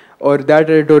हैं और that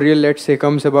editorial let's say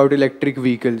comes about electric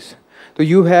vehicles, तो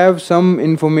you have some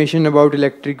information about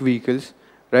electric vehicles,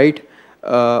 right?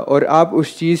 और आप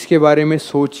उस चीज़ के बारे में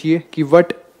सोचिए कि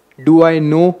what do I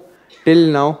know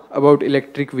till now about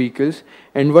electric vehicles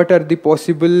and what are the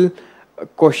possible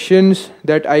questions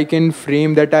that I can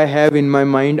frame, that I have in my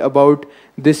mind about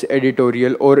this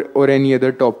editorial or any other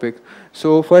topic.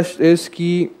 So first is ki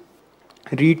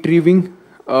retrieving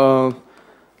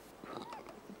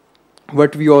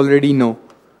what we already know,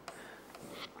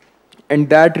 and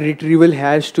that retrieval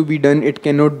has to be done. It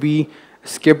cannot be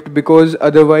skipped because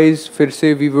otherwise फिर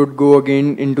से we would go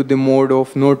again into the mode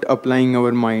of not applying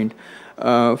our mind.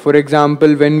 For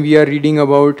example, when we are reading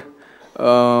about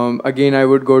again I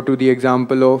would go to the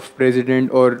example of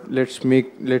president, or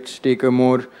let's take a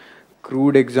more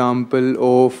crude example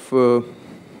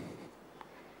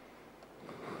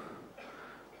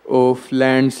of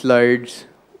landslides,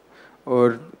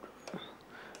 or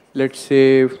let's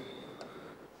say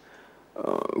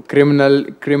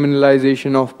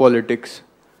criminalization of politics,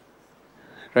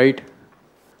 right?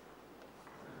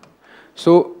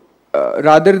 So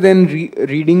rather than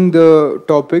reading the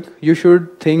topic, you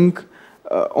should think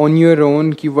on your own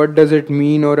कि what does it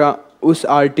mean, और उस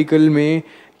article में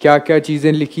क्या क्या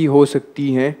चीज़ें लिखी हो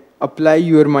सकती हैं. Apply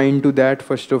your mind to that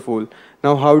first of all.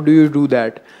 Now how do you do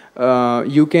that?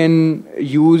 You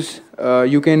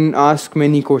can ask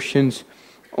many questions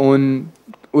on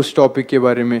उस topic के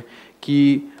बारे में कि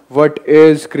what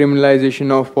is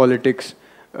criminalization of politics,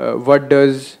 what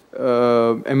does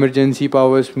emergency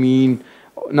powers mean,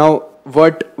 now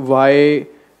what, why,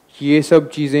 ये सब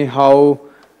चीज़ें, how,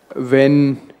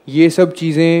 when, ये सब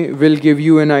चीज़ें will give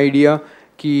you an idea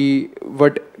कि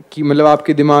what, कि मतलब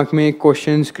आपके दिमाग में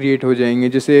क्वेश्चंस क्रिएट हो जाएंगे.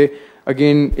 जैसे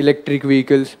अगेन इलेक्ट्रिक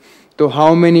व्हीकल्स, तो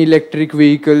how many electric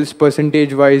vehicles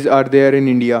percentage wise are there in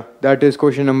India, that is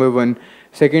question number 1.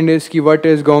 Second is कि what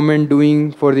is government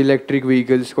doing for the electric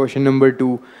vehicles, question number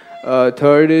 2.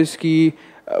 Third is कि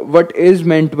what is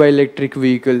meant by electric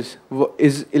vehicles?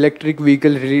 Is electric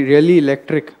vehicle really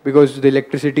electric? Because the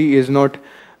electricity is not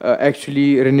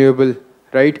actually renewable,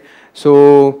 right? So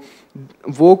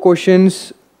वो questions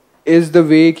is the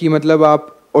way कि मतलब आप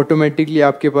automatically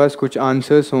आपके पास कुछ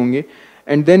answers होंगे.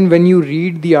 And then when you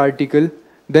read the article,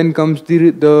 then comes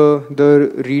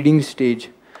the reading stage.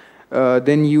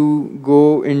 Then you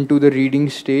go into the reading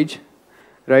stage,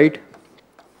 right?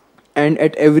 and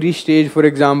at every stage, for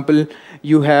example,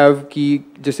 you have ki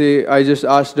जैसे I just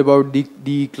asked about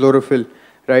the chlorophyll,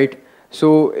 right?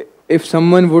 So if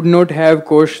someone would not have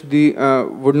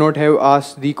would not have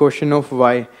asked the question of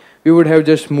why, we would have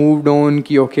just moved on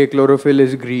ki okay, chlorophyll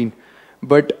is green,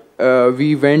 but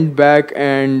we went back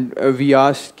and we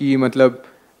asked ki matlab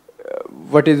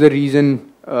what is the reason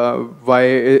why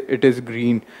it is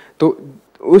green. तो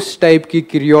उस type की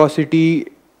curiosity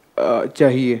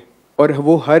चाहिए, और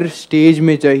वो हर stage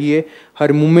में चाहिए,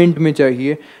 हर moment में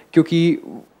चाहिए, क्योंकि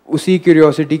उसी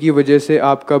क्यूरियोसिटी की वजह से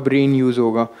आपका ब्रेन यूज़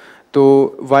होगा. तो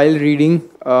while reading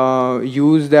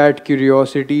use that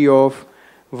curiosity of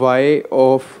Y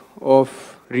of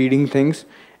reading things.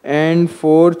 And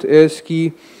fourth is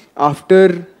कि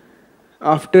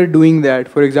after doing that,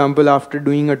 for example, after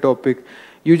doing a topic,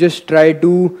 you just try to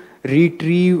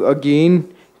retrieve again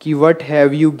ki what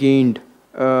have you gained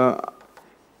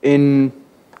in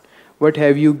what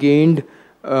have you gained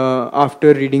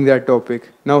after reading that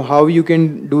topic. Now how you can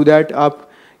do that, आप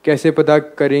कैसे पता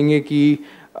करेंगे कि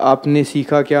आपने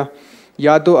सीखा क्या?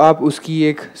 या तो आप उसकी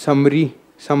एक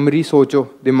समरी सोचो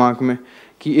दिमाग में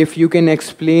कि if you can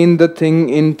explain the thing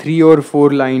in 3 or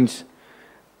 4 lines,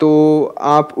 तो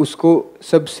आप उसको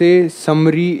सबसे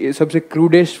समरी, सबसे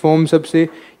क्रूडेस्ट फॉर्म, सबसे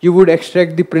you would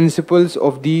extract the principles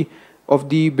of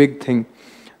the big thing.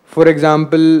 For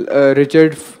example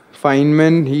Richard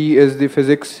Feynman,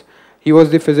 he was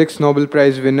the physics Nobel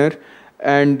Prize winner,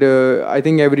 and I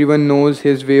think everyone knows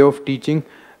his way of teaching.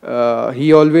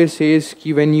 He always says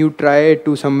कि when you try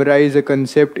to summarize a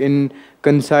concept in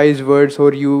concise words,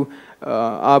 और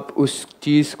आप उस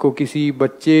चीज़ को किसी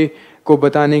बच्चे को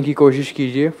बताने की कोशिश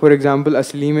कीजिए. फॉर एग्ज़ाम्पल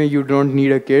असली में you don't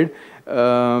need a kid,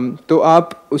 तो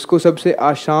आप उसको सबसे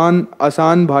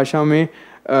आसान भाषा में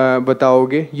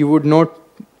बताओगे. You would not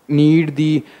need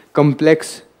the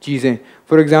complex चीज़ें.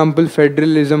 For example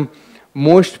federalism,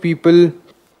 most people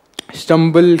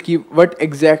stumble ki what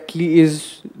exactly is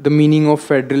the meaning of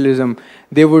federalism.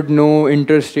 They would know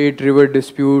interstate river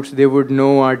disputes, they would know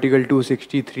article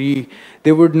 263,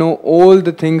 they would know all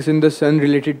the things in the sun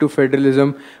related to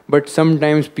federalism, but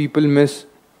sometimes people miss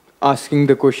asking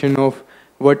the question of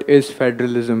what is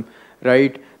federalism,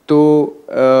 right? तो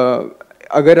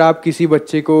अगर आप किसी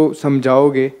बच्चे को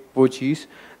समझाओगे वो चीज़,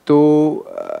 तो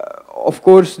of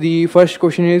course the first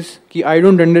question is कि I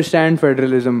don't understand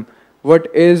federalism. What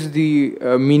is the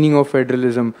meaning of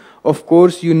federalism? Of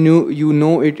course you know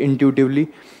it intuitively,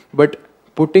 but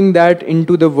putting that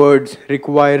into the words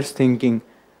requires thinking,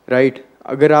 right?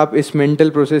 अगर आप इस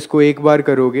mental process को एक बार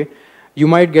करोगे, you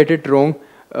might get it wrong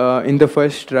in the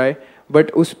first try,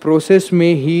 but उस process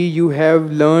में ही you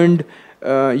have learned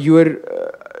your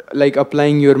like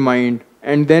applying your mind,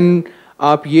 and then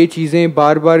आप ये चीज़ें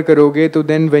बार बार करोगे, तो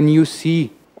then when you see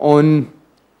on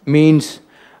mains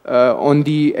on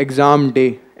the exam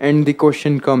day and the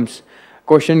question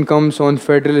comes on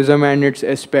federalism and its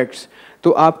aspects,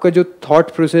 तो आपका जो thought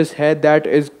process है that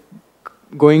is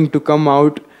going to come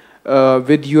out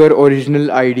with your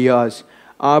original ideas.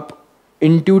 आप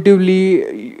intuitively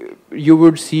you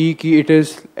would see कि it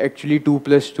is actually 2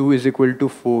 + 2 is equal to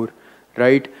 4,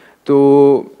 right? So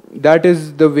that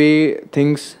is the way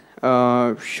things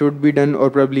should be done, or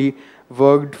probably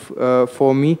worked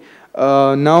for me.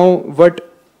 Now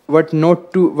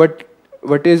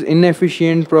what is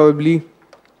inefficient, probably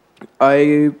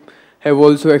I have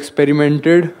also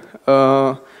experimented.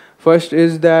 First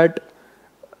is that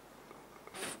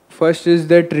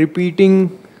repeating,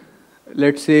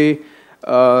 let's say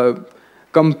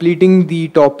completing the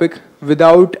topic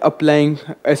without applying.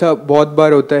 ऐसा बहुत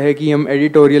बार होता है कि हम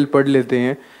editorial पढ़ लेते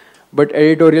हैं, but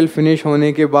editorial finish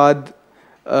होने के बाद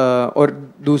और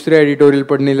दूसरे एडिटोरियल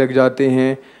पढ़ने लग जाते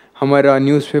हैं, हमारा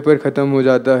न्यूज़पेपर ख़त्म हो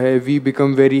जाता है. We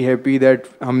become very happy that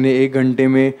हमने 1 घंटे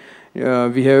में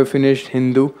वी हैव फिनिश्ड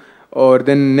हिंदू, और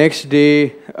then next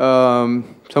day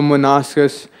someone asks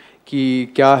अस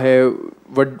कि क्या है,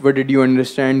 what did you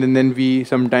understand, and then we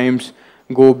sometimes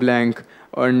go blank.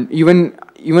 और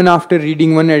even after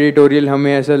reading one editorial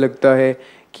हमें ऐसा लगता है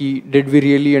कि did we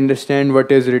really understand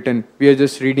what is written? We are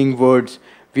just reading words,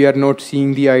 we are not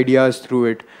seeing the ideas through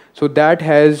it. So that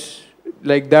has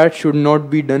like that should not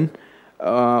be done.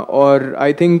 Or I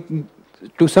think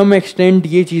to some extent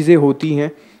ये चीज़ें होती हैं.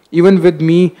 Even with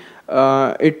me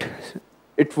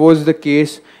it was the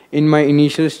case in my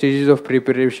initial stages of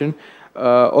preparation.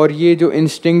 और ये जो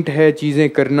instinct है चीज़ें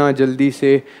करना जल्दी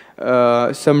से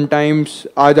sometimes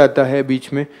आ जाता है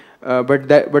बीच में,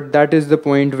 but that is the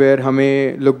point where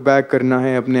हमें look back करना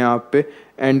है अपने आप पे,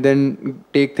 and then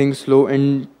take things slow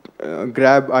and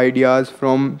grab ideas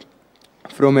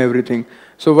from everything.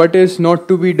 So what is not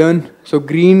to be done? So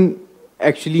green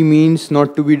actually means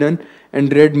not to be done,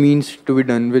 and red means to be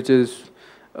done, which is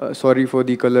sorry for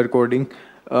the color coding.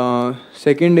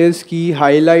 Second is कि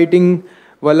highlighting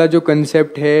वाला जो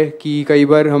concept है कि कई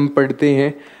बार हम पढ़ते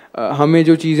हैं, हमें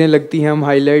जो चीज़ें लगती हैं हम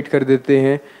highlight कर देते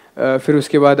हैं, फिर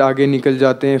उसके बाद आगे निकल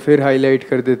जाते हैं, फिर highlight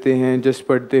कर देते हैं just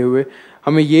पढ़ते हुए.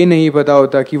 हमें ये नहीं पता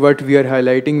होता कि what we are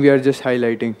highlighting, we are just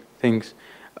highlighting things.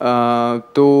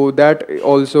 So that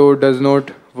also does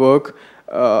not work.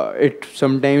 It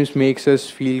sometimes makes us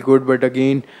feel good, but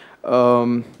again,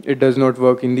 it does not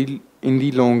work in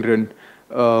the long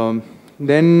run.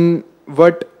 Then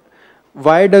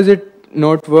why does it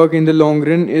not work in the long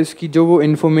run is कि जो वो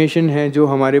information है जो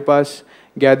हमारे पास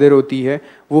gather होती है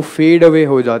वो fade away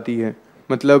हो जाती है.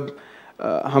 मतलब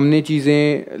हमने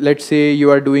चीज़ें, let's say you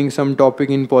are doing some topic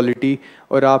in polity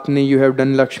और आपने you have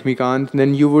done Laxmikant,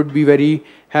 then you would be very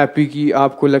happy कि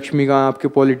आपको लक्ष्मीकांत आपके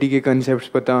polity के concepts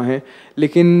पता हैं.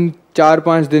 लेकिन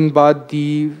 4-5 दिन बाद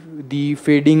the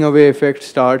fading away effect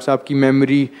starts, आपकी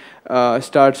memory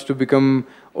starts to become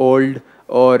old,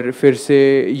 और फिर से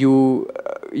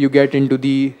you get into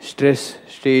the stress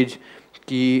stage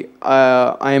कि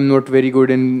I am not very good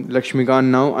in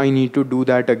Laxmikant now, I need to do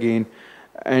that again.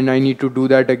 And I need to do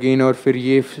that again, और फिर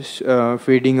ये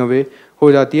fading away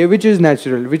हो जाती है, which is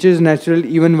natural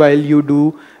even while you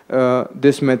do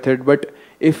this method. But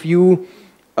if you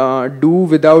do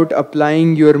without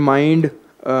applying your mind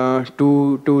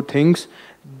to things,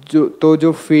 तो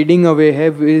जो fading away है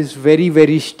is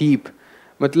very steep.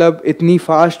 मतलब इतनी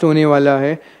fast होने वाला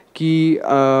है कि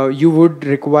you would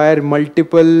require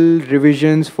multiple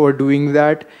revisions for doing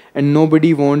that, and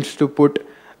nobody wants to put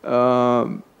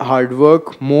hard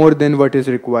work more than what is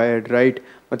required, right?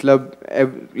 मतलब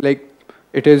like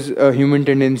it is a human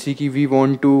tendency कि we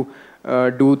want to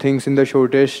do things in the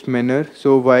shortest manner,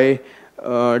 so why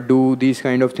do these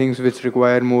kind of things which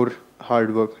require more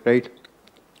hard work, right?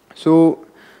 So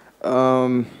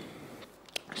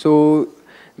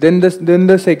then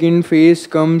the second phase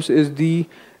comes is the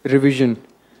revision.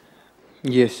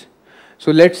 Yes.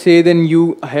 So let's say then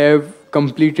you have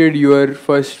completed your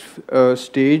first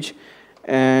stage,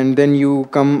 and then you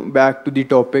come back to the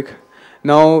topic.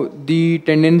 Now the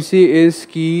tendency is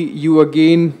कि you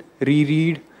again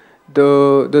reread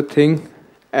the thing,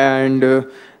 and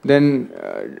then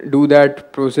do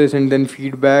that process, and then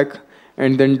feedback,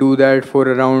 and then do that for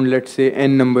around, let's say,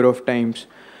 n number of times.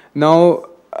 Now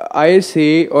I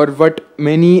say, or what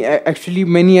many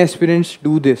aspirants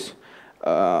do this,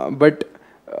 but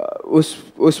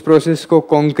उस process को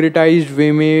concretized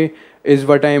way में is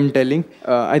what I am telling.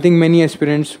 I think many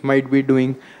aspirants might be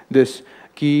doing this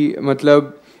कि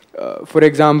मतलब for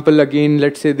example, again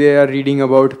let's say they are reading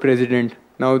about president.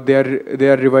 Now they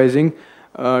are revising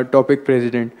topic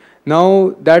president.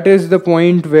 Now that is the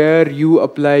point where you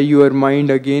apply your mind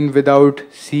again without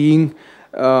seeing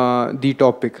the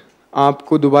topic.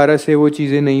 आपको दोबारा से वो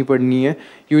चीज़ें नहीं पढ़नी है.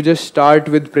 You just start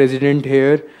with president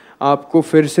here. आपको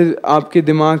फिर से आपके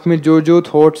दिमाग में जो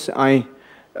thoughts आए,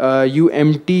 you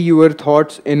empty your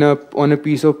thoughts on a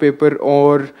piece of paper,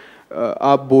 और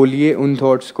आप बोलिए उन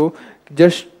thoughts को,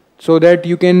 just so that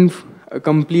you can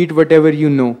complete whatever you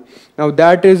know. Now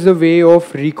that is the way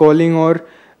of recalling or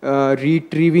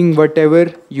retrieving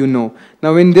whatever you know.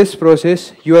 Now in this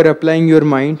process you are applying your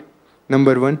mind,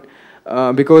 number one,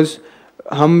 because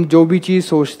हम जो भी चीज़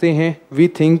सोचते हैं we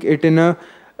think it in a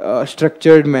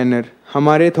structured manner.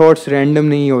 हमारे thoughts random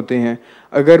नहीं होते हैं.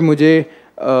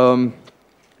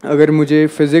 अगर मुझे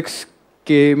फिज़िक्स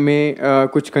के में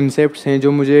कुछ कंसेप्ट्स हैं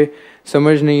जो मुझे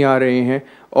समझ नहीं आ रहे हैं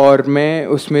और मैं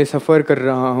उसमें सफ़र कर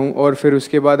रहा हूँ, और फिर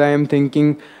उसके बाद I am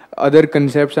thinking other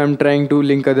concepts, I am trying to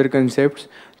link other concepts,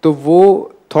 तो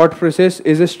वो thought process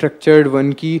is a structured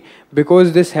one कि because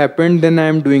this happened then I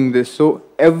am doing this. So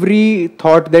every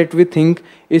thought that we think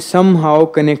is somehow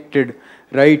connected,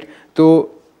 right? तो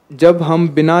जब हम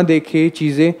बिना देखे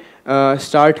चीज़ें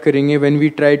start करेंगे, when we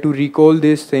try to recall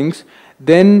these things,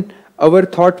 then our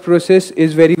thought process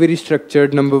is very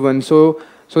structured, number one. So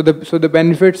the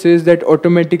benefits is that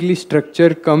automatically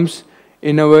structure comes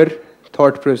in our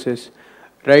thought process,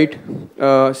 right?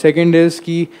 Second is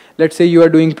कि let's say you are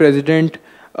doing president.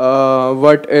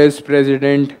 What is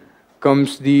president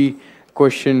comes the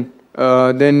question.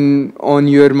 Then on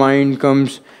your mind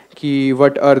comes कि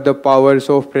what are the powers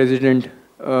of president.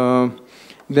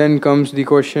 Then comes the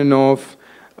question of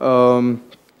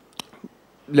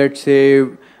let's say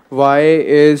why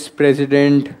is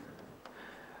president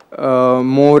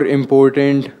more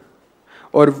important,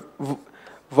 or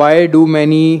why do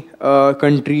many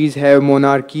countries have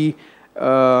monarchy,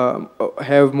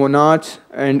 have monarchs,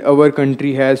 and our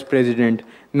country has president.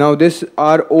 Now these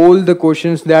are all the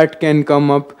questions that can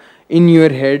come up in your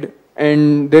head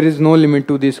and there is no limit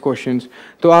to these questions.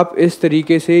 तो आप इस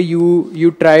तरीके से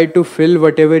you try to fill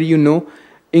whatever you know,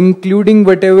 including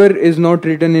whatever is not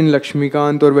written in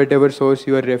Lakshmikant or whatever source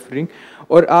you are referring,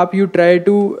 और आप you try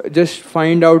to just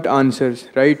find out answers,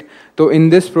 right? तो in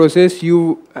this process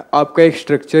आपका एक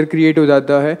structure create हो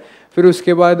जाता है, फिर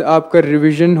उसके बाद आपका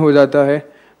revision हो जाता है,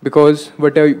 because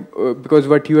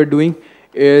what you are doing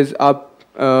is आप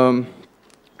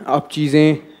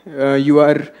चीज़ें you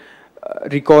are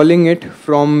recalling it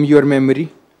from your memory,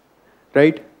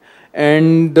 right?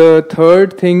 And the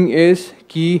third thing is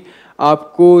कि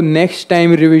आपको next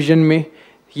time revision में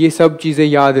ये सब चीज़ें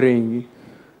याद रहेंगी,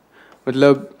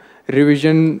 मतलब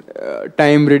revision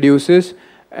time reduces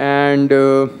and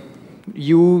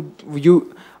you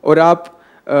और आप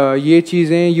ये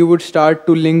चीज़ें you would start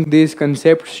to link these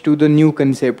concepts to the new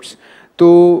concepts.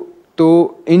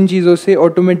 तो इन चीज़ों से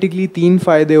ऑटोमेटिकली 3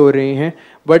 फ़ायदे हो रहे हैं,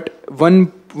 but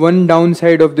one down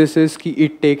side of this is कि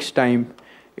it takes time,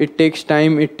 it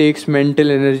takes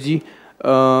mental energy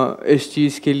इस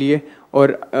चीज़ के लिए,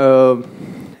 और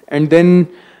and then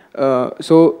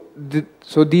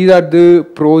so these are the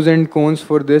pros and cons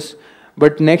for this.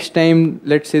 But next time,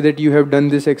 let's say that you have done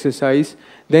this exercise,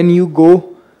 then you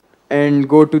go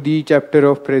to the chapter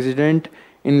of President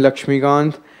in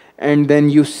Lakshmikant, and then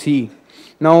you see.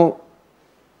 Now,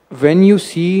 when you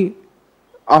see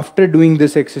after doing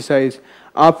this exercise,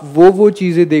 आप वो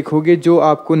चीज़ें देखोगे जो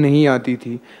आपको नहीं आती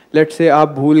थी. Let's say आप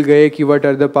भूल गए कि what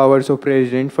are the powers of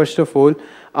president. First of all,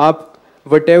 आप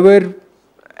whatever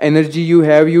energy you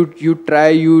have, you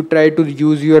try to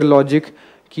use your logic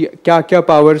कि क्या क्या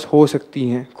पावर्स हो सकती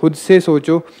हैं, खुद से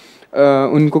सोचो,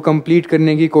 उनको कंप्लीट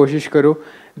करने की कोशिश करो.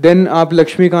 देन आप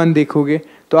लक्ष्मीकांत देखोगे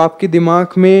तो आपके दिमाग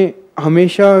में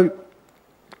हमेशा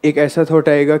एक ऐसा थॉट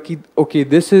आएगा कि okay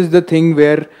this is the thing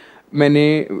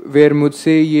where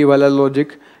मुझसे ये वाला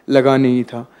लॉजिक लगा नहीं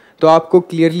था, तो आपको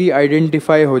क्लियरली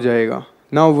आइडेंटिफाई हो जाएगा.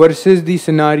 नाउ वर्सेस दी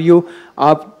सिनारियो,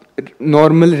 आप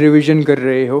नॉर्मल रिवीजन कर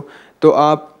रहे हो, तो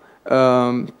आप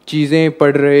चीज़ें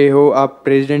पढ़ रहे हो, आप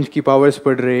प्रेसिडेंट की पावर्स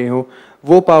पढ़ रहे हो,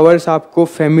 वो पावर्स आपको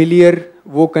फेमिलियर,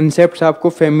 वो कंसेप्ट्स आपको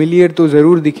फेमिलियर तो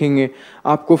ज़रूर दिखेंगे,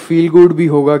 आपको फील गुड भी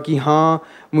होगा कि हाँ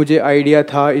मुझे आइडिया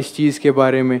था इस चीज़ के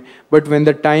बारे में. But when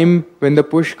the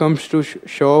push comes to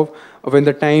शॉव, when the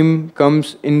time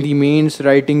comes in the mains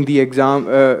writing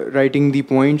the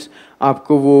points,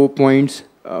 आपको वो पॉइंट्स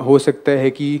हो सकता है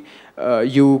कि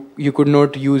you could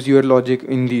not use your logic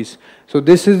in these. So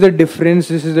this is the difference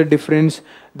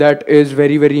that is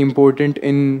very very important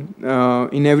in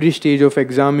every stage of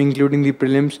exam, including the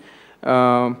prelims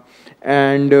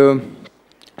and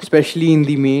especially in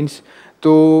the mains.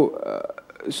 So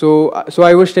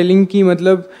I was telling कि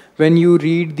मतलब when you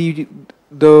read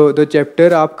the chapter,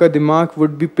 आपका दिमाग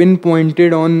would be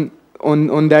pinpointed on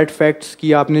that facts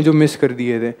कि आपने जो miss कर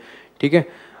दिए थे, ठीक है.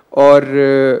 और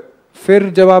फिर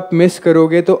जब आप मिस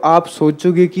करोगे तो आप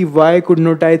सोचोगे कि Y could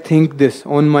not I think this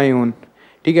on my own,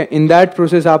 ठीक है. इन दैट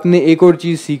प्रोसेस आपने एक और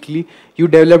चीज़ सीख ली, you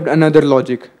developed another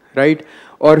logic, right.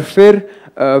 और फिर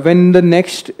when the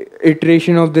next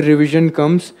iteration of the revision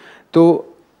comes,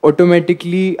 तो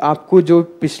ऑटोमेटिकली आपको जो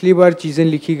पिछली बार चीज़ें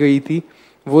लिखी गई थी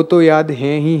वो तो याद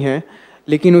हैं ही हैं,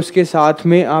 लेकिन उसके साथ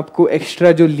में आपको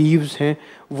एक्स्ट्रा जो लीव्स हैं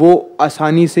वो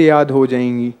आसानी से याद हो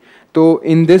जाएंगी. तो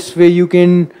in this way you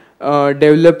can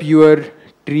develop your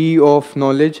tree of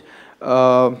knowledge.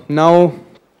 Now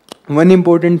one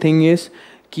important thing is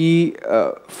कि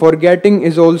forgetting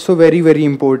is also very very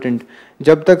important.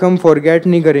 जब तक हम forget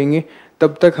नहीं करेंगे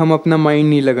तब तक हम अपना mind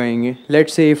नहीं लगाएंगे.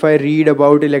 Let's say if I read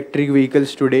about electric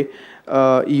vehicles today,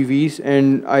 EVs,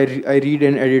 and I read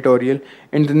an editorial,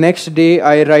 and the next day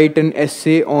I write an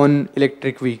essay on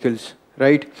electric vehicles,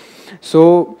 right?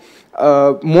 So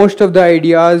most of the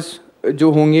ideas जो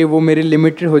होंगे वो मेरे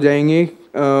limited हो जाएंगे,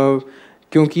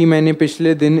 क्योंकि मैंने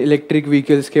पिछले दिन इलेक्ट्रिक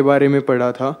व्हीकल्स के बारे में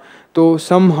पढ़ा था. तो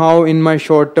some how in my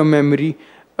short term memory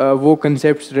वो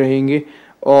कंसेप्ट्स रहेंगे,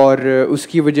 और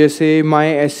उसकी वजह से माई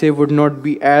ऐसे would not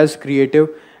be as creative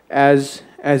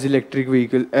as electric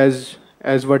vehicle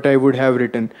as what I would have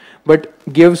written. But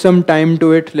give some time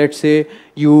to it. Let's say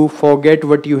you forget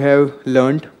what you have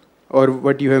learned or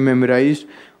what you have memorized,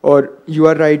 or you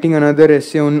are writing another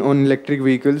essay on electric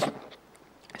vehicles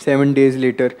 7 days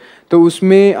later. तो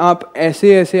उसमें आप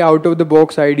ऐसे out of the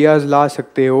box ideas ला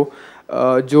सकते हो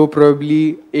जो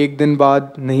probably एक दिन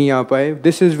बाद नहीं आ पाए.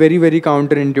 This is very very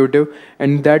counter intuitive,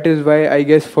 and that is why I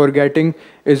guess forgetting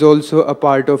is also a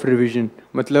part of revision.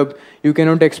 मतलब यू कैन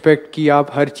नॉट एक्सपेक्ट कि आप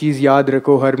हर चीज़ याद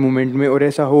रखो हर मोमेंट में, और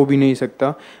ऐसा हो भी नहीं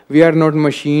सकता. We are not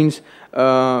machines,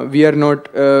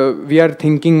 we are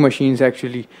thinking machines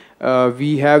actually.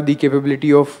 We have the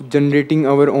capability of generating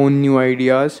our own new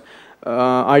ideas.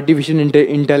 artificial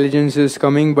intelligence is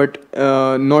coming, but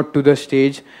not to the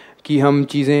stage कि हम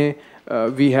चीज़ें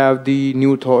we have the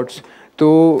new thoughts. तो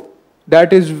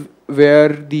that is where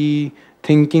the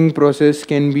thinking process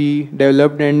can be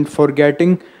developed, and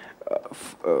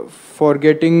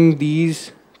forgetting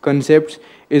these concepts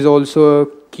is also a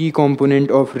key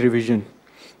component of revision.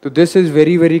 So this is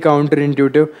very very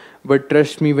counterintuitive, but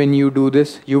trust me, when you do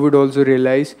this you would also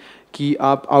realize कि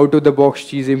आप out of the box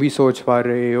चीज़ें भी सोच पा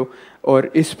रहे हो,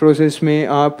 और इस प्रोसेस में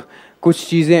आप कुछ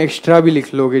चीज़ें एक्स्ट्रा भी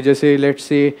लिख लोगे. जैसे लेट्स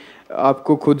से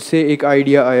आपको खुद से एक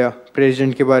आइडिया आया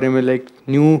प्रेसिडेंट के बारे में, like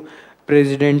new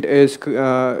president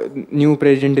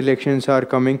elections are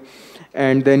coming,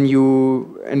 and then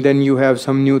you have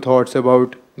some new thoughts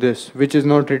about this which is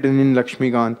not written in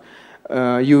Lakshmikant.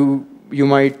 You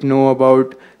might know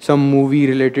about some movie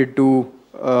related to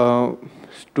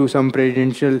some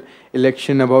presidential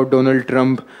election about Donald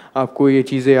Trump. आपको ये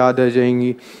चीज़ें याद आ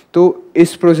जाएंगी. तो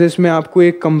इस process में आपको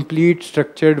एक complete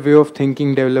structured way of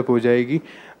thinking develop हो जाएगी,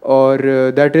 और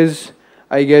that is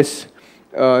I guess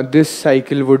this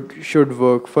cycle should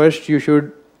work. First you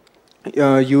should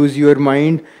use your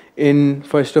mind in,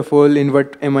 first of all, in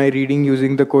what am I reading,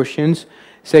 using the questions.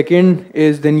 Second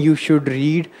is then you should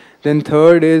read. Then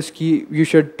third is you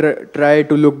should try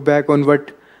to look back on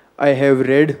what I have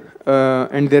read,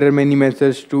 and there are many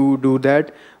methods to do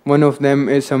that. One of them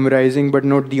is summarizing,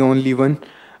 but not the only one.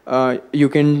 You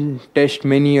can test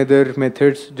many other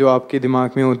methods जो आपके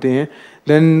दिमाग में होते हैं.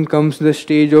 Then comes the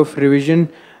stage of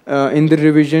revision. In the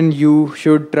revision you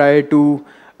should try to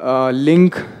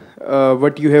link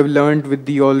what you have learned with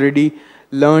the already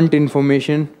learned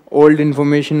information, old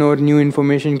information और new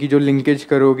information की जो linkage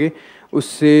करोगे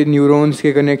उससे neurons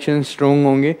के connections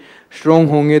strong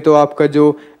होंगे तो आपका जो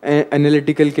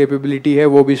analytical capability है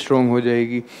वो भी strong हो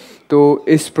जाएगी. तो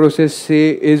इस process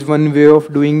से is one way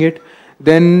of doing it.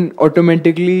 Then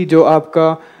automatically जो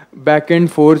आपका back end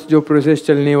force जो process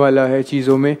चलने वाला है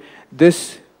चीज़ों में,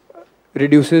 this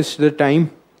reduces the time.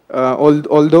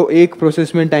 Although एक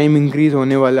प्रोसेस में टाइम इंक्रीज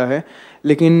होने वाला है,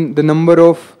 लेकिन द नंबर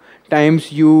ऑफ टाइम्स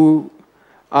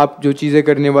आप जो चीज़ें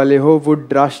करने वाले हो वो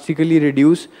drastically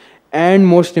reduce, and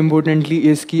most importantly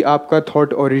इसकी आपका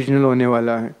थॉट ओरिजिनल होने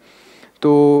वाला है.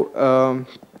 तो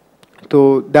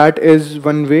that is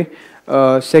one way.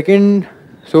 Second,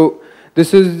 so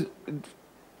this is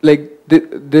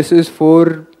this is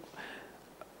for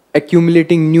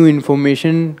accumulating new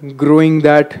information, growing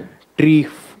that tree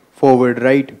forward,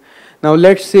 right? Now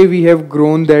let's say we have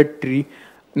grown that tree.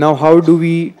 Now how do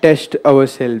we test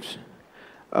ourselves?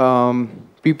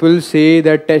 People say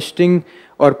that testing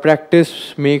or practice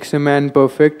makes a man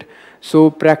perfect. So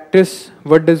practice,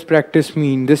 what does practice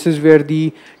mean? This is where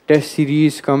the test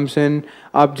series comes in.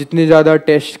 आप जितने ज़्यादा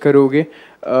test करोगे,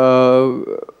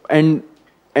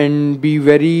 and be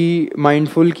very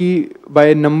mindful कि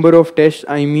by number of tests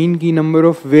I mean कि number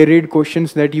of varied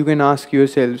questions that you can ask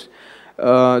yourselves.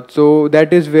 So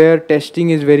that is where testing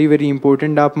is very very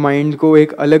important. आप mind को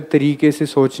एक अलग तरीके से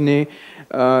सोचने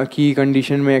की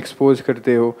condition में expose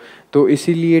करते हो, तो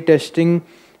इसीलिए testing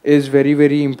is very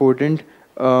very important.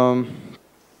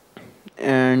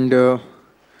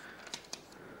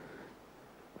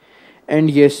 And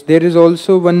yes, there is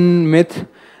also one myth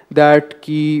that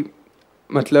कि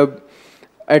मतलब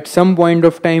at some point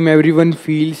of time everyone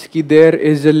feels कि there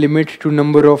is a limit to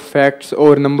number of facts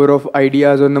or number of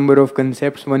ideas or number of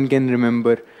concepts one can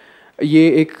remember.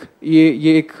 ये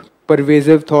एक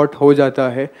pervasive thought हो जाता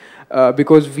है,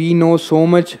 because we know so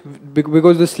much,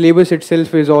 because the syllabus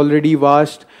itself is already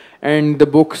vast and the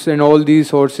books and all these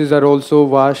sources are also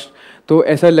vast. तो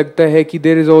ऐसा लगता है कि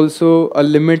there is also a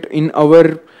limit in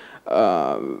our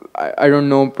I don't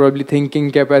know, probably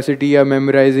thinking capacity या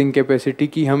memorizing capacity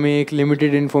कि हमें एक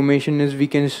limited information is we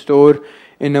can store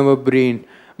in our brain.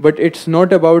 But it's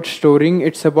not about storing,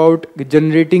 it's about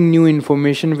generating new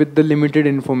information with the limited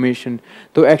information.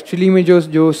 तो actually में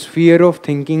जो sphere of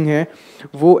thinking है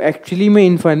वो actually में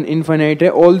infinite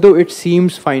है, although it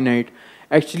seems finite.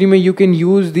 Actually में you can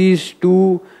use these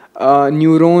two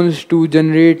neurons to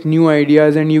generate new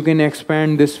ideas and you can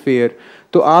expand this sphere.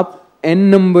 तो आप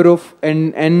n number of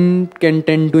n can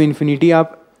tend to infinity.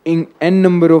 आप n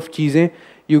number of चीज़ें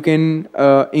you can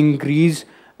increase,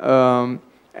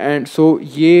 and so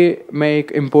ये मैं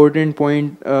एक important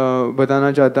point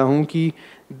बताना चाहता हूँ कि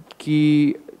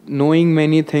knowing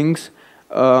many things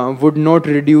would not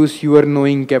reduce your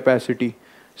knowing capacity.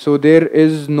 So there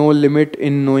is no limit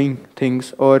in knowing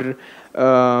things, or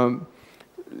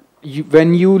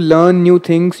when you learn new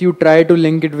things you try to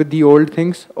link it with the old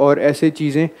things, और ऐसे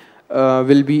चीज़ें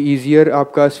will be easier.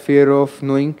 आपका sphere of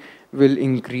knowing will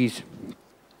increase.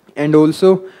 And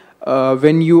also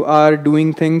when you are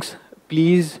doing things,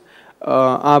 please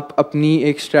आप अपनी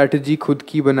एक strategy खुद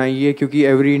की बनाइए, क्योंकि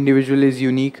every individual is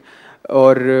unique.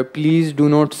 और please do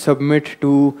not submit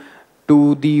to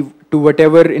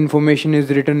whatever information is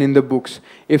written in the books.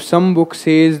 If some book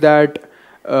says that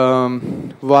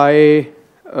why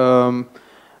um,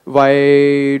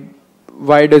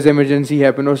 why does emergency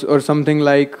happen, or something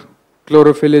like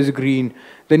chlorophyll is green,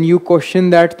 then you question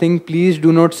that thing. Please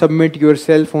do not submit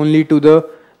yourself only to the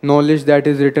knowledge that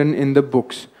is written in the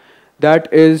books. That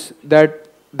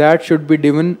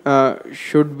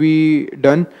should be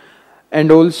done.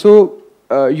 And also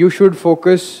you should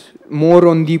focus more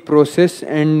on the process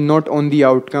and not on the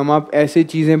outcome. आप ऐसे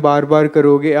चीज़ें बार बार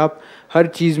करोगे, आप हर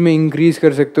चीज़ में increase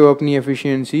कर सकते हो अपनी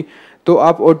एफिशिएंसी, तो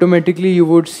आप ऑटोमेटिकली यू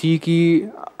वुड सी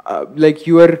कि लाइक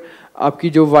यूर आपकी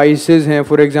जो वाइसेस हैं,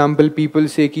 फॉर एग्जांपल पीपल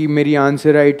से कि मेरी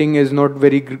answer writing is not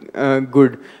very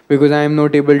good because I am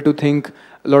not able to think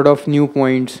lot of new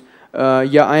points,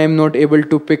 या I am not able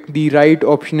to pick the right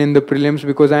option in the prelims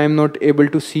because I am not able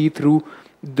to see through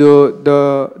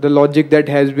the logic that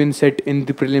has been set in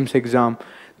the prelims exam.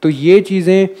 तो ये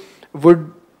चीज़ें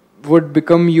would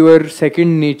become your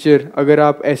second nature अगर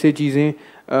आप ऐसे चीज़ें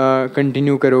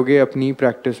continue करोगे अपनी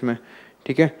practice में,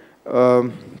 ठीक है.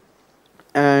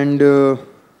 And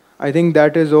I think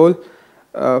that is all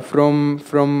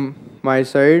from my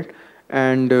side,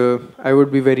 and I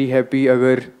would be very happy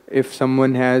अगर if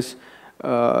someone has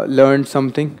learned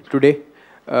something today,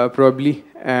 probably,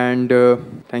 and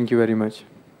thank you very much.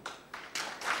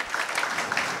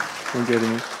 Thank you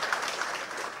very much.